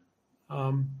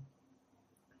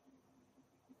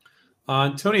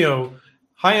 Antonio,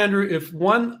 hi, Andrew. If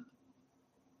one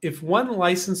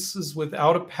licenses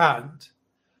without a patent,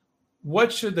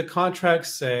 what should the contract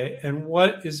say and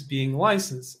what is being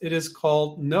licensed? It is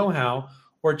called know-how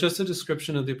or just a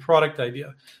description of the product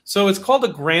idea. So it's called a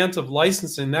grant of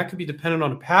licensing. That could be dependent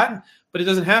on a patent, but it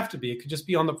doesn't have to be. It could just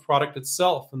be on the product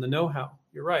itself and the know-how.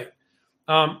 You're right.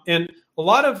 And a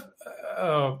lot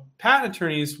of patent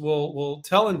attorneys will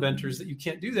tell inventors that you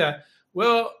can't do that.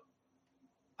 Well,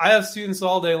 I have students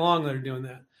all day long that are doing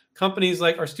that. Companies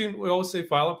like our student, we always say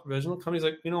file a provisional. Companies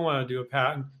like, you don't want to do a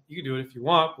patent. You can do it if you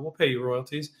want, but we'll pay you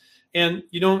royalties. And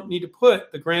you don't need to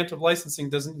put the grant of licensing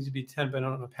doesn't need to be dependent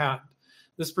on a patent.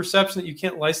 This perception that you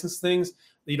can't license things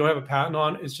that you don't have a patent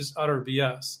on is just utter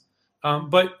BS.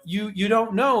 But you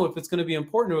don't know if it's going to be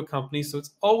important to a company, so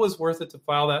it's always worth it to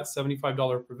file that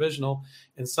 $75 provisional.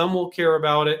 And some will care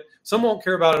about it. Some won't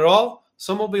care about it at all.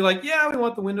 Some will be like, yeah, we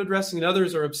want the window dressing, and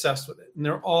others are obsessed with it. And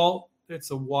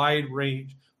it's a wide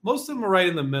range. Most of them are right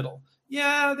in the middle.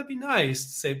 Yeah, that'd be nice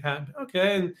to say patent.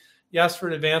 Okay, and you ask for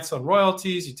an advance on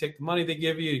royalties. You take the money they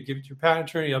give you give it to your patent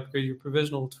attorney, you upgrade your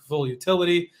provisional to full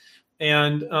utility.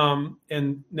 And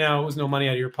now it was no money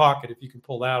out of your pocket if you can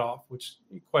pull that off, which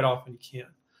quite often you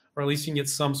can't. Or at least you can get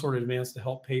some sort of advance to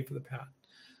help pay for the patent.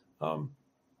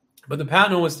 But the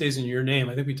patent always stays in your name.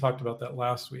 I think we talked about that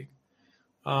last week.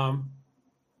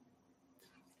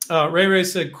 Ray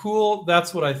said, cool,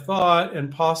 that's what I thought.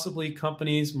 And possibly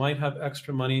companies might have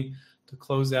extra money to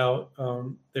close out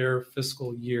their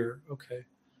fiscal year. Okay.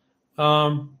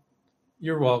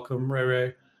 You're welcome,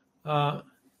 Ray.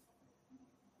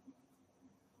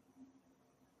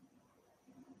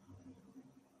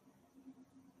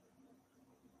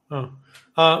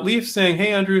 Leaf saying,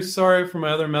 hey, Andrew, sorry for my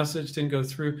other message, didn't go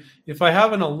through. If I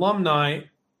have an alumni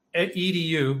at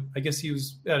EDU, I guess he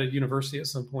was at a university at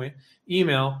some point,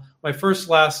 email, my first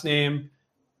last name,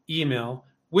 email,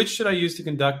 which should I use to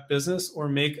conduct business or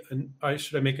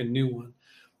should I make a new one?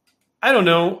 I don't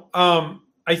know.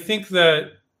 I think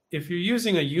that if you're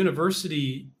using a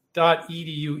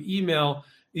university.edu email,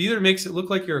 it either makes it look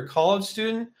like you're a college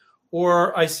student,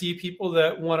 or I see people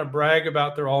that want to brag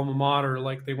about their alma mater,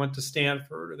 like they went to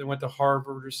Stanford or they went to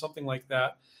Harvard or something like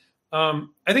that. I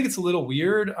think it's a little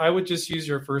weird. I would just use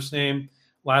your first name,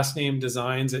 last name,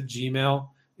 designs@gmail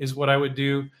is what I would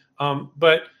do.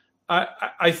 But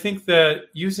I think that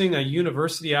using a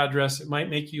university address, it might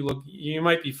make you look, you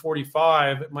might be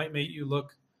 45. It might make you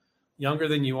look younger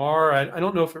than you are. I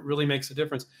don't know if it really makes a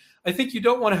difference. I think you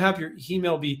don't want to have your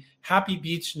email be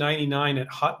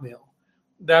happybeach99@hotmail.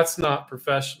 That's not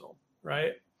professional,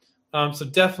 right? So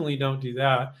definitely don't do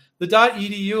that. The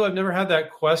 .edu, I've never had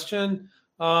that question.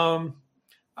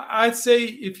 I'd say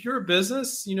if you're a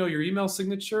business, your email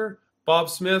signature, Bob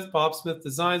Smith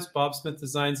Designs,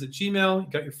 bobsmithdesigns@gmail.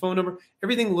 You got your phone number.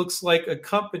 Everything looks like a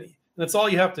company. And that's all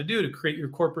you have to do to create your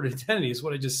corporate identity is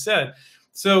what I just said.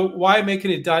 So why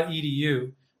making it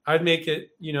 .edu? I'd make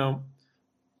it,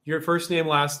 your first name,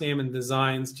 last name, and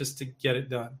designs just to get it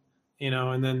done,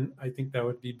 and then I think that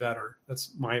would be better.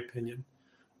 That's my opinion.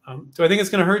 Do I think it's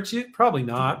going to hurt you? Probably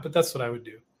not, but that's what I would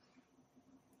do.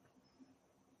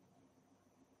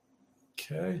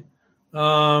 Okay.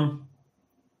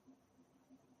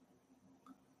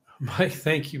 Mike,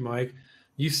 thank you, Mike.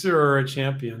 You, sir, are a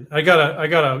champion. I got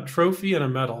a trophy and a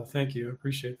medal. Thank you. I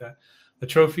appreciate that. A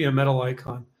trophy and medal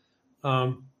icon.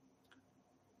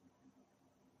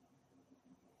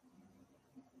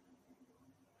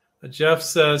 Jeff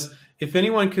says, if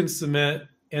anyone can submit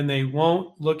and they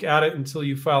won't look at it until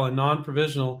you file a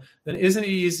non-provisional, then isn't it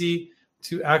easy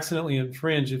to accidentally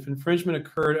infringe? If infringement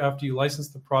occurred after you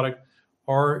licensed the product,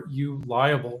 are you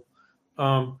liable?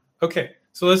 Okay,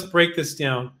 so let's break this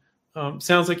down.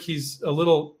 Sounds like he's a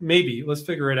little, maybe, let's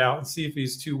figure it out and see if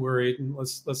he's too worried, and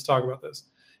let's talk about this.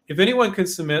 If anyone can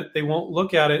submit, they won't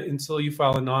look at it until you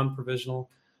file a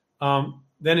non-provisional.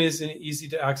 Then it isn't easy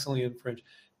to accidentally infringe.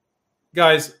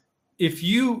 Guys, if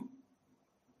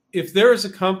there is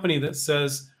a company that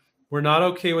says, we're not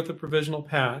okay with the provisional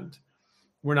patent,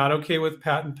 we're not okay with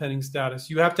patent pending status,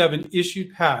 you have to have an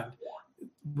issued patent,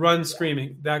 run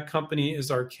screaming, that company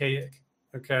is archaic,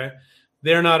 okay?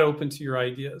 They're not open to your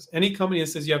ideas. Any company that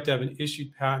says you have to have an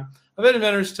issued patent. I've had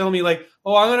inventors tell me like,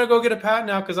 oh, I'm going to go get a patent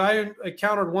now because I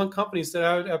encountered one company that said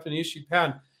I would have an issued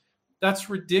patent. That's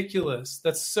ridiculous.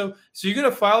 That's so you're going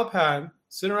to file a patent,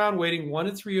 sit around waiting 1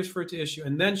 to 3 years for it to issue,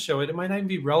 and then show it. It might not even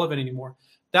be relevant anymore.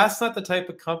 That's not the type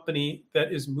of company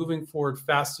that is moving forward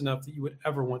fast enough that you would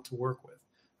ever want to work with,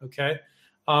 okay?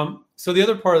 So the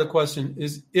other part of the question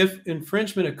is, if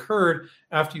infringement occurred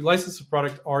after you license the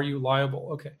product, are you liable?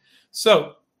 Okay.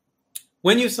 So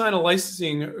when you sign a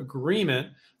licensing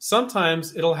agreement,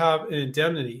 sometimes it'll have an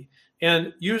indemnity.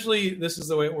 And usually this is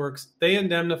the way it works. They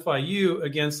indemnify you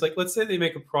against, like, let's say they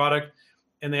make a product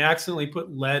and they accidentally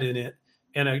put lead in it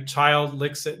and a child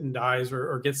licks it and dies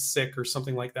or gets sick or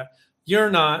something like that. You're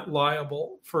not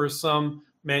liable for some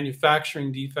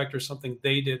manufacturing defect or something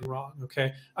they did wrong,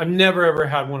 okay? I've never, ever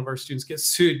had one of our students get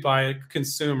sued by a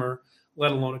consumer,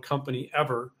 let alone a company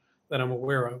ever that I'm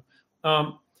aware of.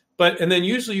 And then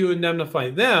usually you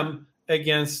indemnify them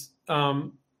against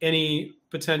any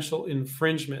potential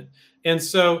infringement. And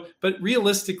so, but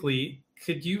realistically,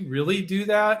 could you really do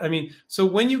that? I mean, so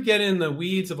when you get in the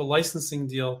weeds of a licensing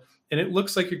deal and it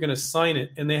looks like you're going to sign it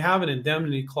and they have an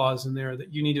indemnity clause in there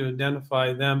that you need to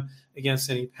indemnify them against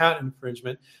any patent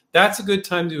infringement, that's a good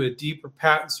time to do a deeper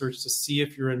patent search to see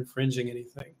if you're infringing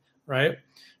anything, right?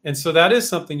 And so that is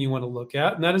something you want to look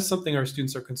at. And that is something our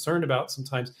students are concerned about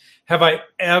sometimes. Have I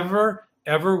ever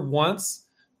once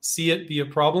see it be a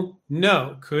problem?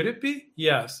 No. Could it be?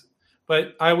 Yes.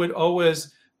 But I would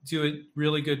always do a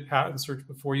really good patent search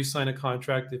before you sign a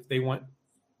contract if they want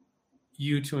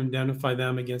you to indemnify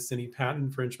them against any patent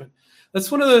infringement.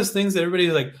 That's one of those things that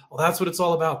everybody's like, well, that's what it's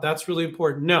all about. That's really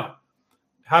important. No.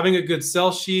 Having a good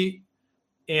sell sheet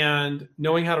and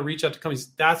knowing how to reach out to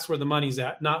companies, that's where the money's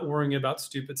at, not worrying about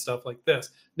stupid stuff like this.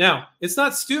 Now, it's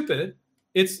not stupid.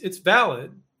 It's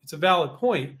valid. It's a valid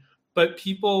point, but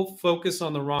people focus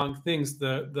on the wrong things.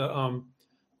 The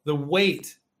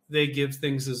weight they give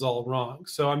things is all wrong.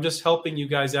 So I'm just helping you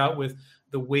guys out with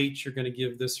the weight you're going to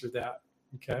give this or that,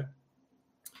 okay?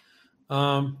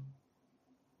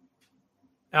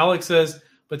 Alex says,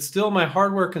 but still my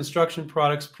hardware construction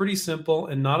product's pretty simple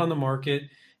and not on the market.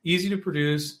 Easy to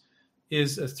produce.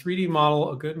 Is a 3D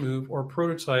model a good move, or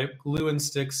prototype, glue and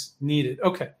sticks needed?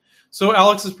 Okay, so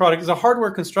Alex's product is a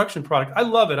hardware construction product. I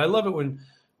love it. I love it when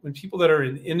people that are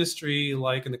in industry,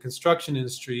 like in the construction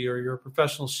industry, or you're a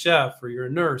professional chef, or you're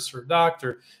a nurse or a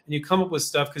doctor, and you come up with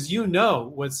stuff because you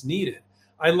know what's needed.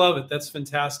 I love it. That's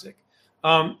fantastic.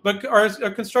 But are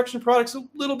construction products a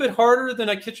little bit harder than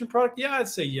a kitchen product? Yeah, I'd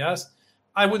say yes.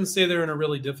 I wouldn't say they're in a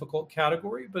really difficult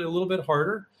category, but a little bit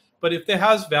harder. But if it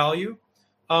has value,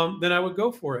 then I would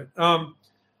go for it.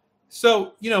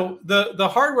 So the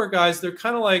hardware guys, they're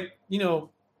kind of like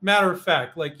matter of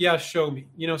fact, like yeah, show me.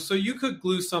 So you could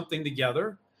glue something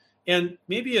together, and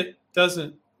maybe it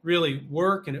doesn't really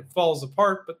work and it falls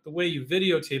apart, but the way you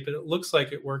videotape it, it looks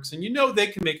like it works, and they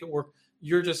can make it work.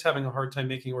 You're just having a hard time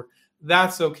making it work.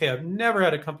 That's okay. I've never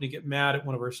had a company get mad at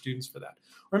one of our students for that.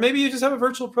 Or maybe you just have a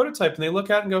virtual prototype and they look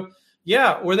at it and go,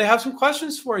 yeah, or they have some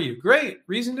questions for you. Great,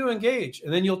 reason to engage.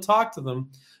 And then you'll talk to them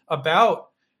about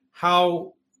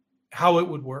how it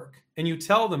would work. And you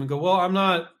tell them and go, well, I'm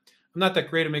not that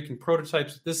great at making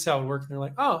prototypes. This is how it works. And they're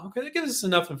like, oh, okay, that gives us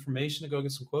enough information to go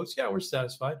get some quotes. Yeah, we're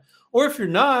satisfied. Or if they're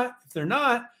not,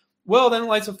 well, then it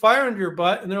lights a fire under your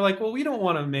butt. And they're like, well, we don't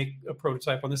want to make a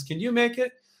prototype on this. Can you make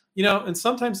it? And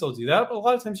sometimes they'll do that, but a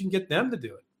lot of times you can get them to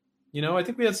do it. I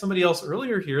think we had somebody else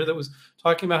earlier here that was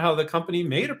talking about how the company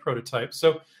made a prototype.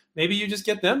 So maybe you just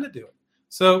get them to do it.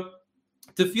 So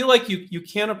to feel like you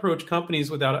can't approach companies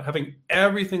without having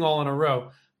everything all in a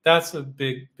row, that's a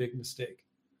big, big mistake.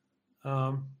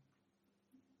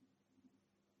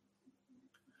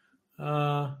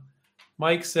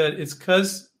 Mike said, it's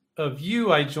because of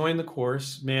you I joined the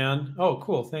course, man. Oh,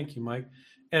 cool. Thank you, Mike.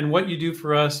 And what you do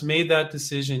for us made that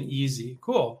decision easy.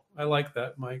 Cool. I like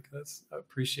that, Mike. I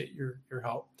appreciate your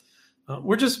help.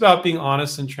 We're just about being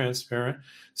honest and transparent.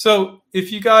 So if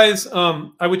you guys,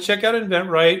 I would check out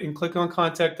InventRight and click on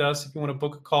Contact Us if you want to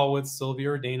book a call with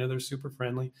Sylvia or Dana. They're super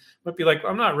friendly. Might be like,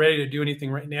 I'm not ready to do anything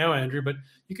right now, Andrew, but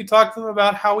you could talk to them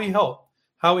about how we help,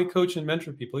 how we coach and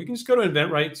mentor people. You can just go to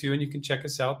InventRight too, and you can check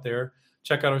us out there.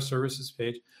 Check out our services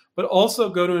page. But also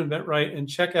go to InventRight and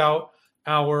check out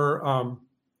our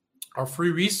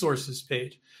free resources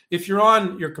page. If you're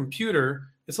on your computer,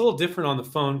 it's a little different on the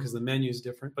phone because the menu is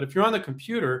different. But if you're on the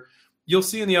computer, you'll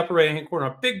see in the upper right-hand corner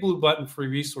a big blue button, free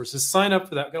resources. Sign up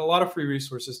for that. We've got a lot of free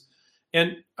resources.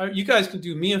 And you guys can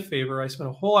do me a favor. I spent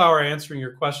a whole hour answering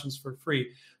your questions for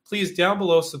free. Please, down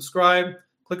below, subscribe,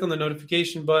 click on the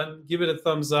notification button, give it a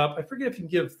thumbs up. I forget if you can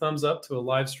give a thumbs up to a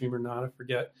live stream or not. I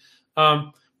forget.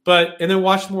 And then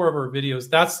watch more of our videos.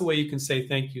 That's the way you can say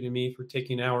thank you to me for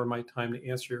taking an hour of my time to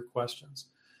answer your questions.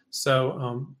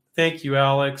 So thank you,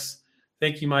 Alex.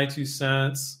 Thank you, My 2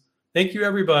 Cents. Thank you,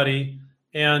 everybody.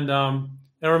 And I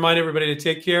remind everybody to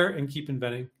take care and keep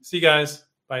inventing. See you guys.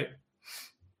 Bye.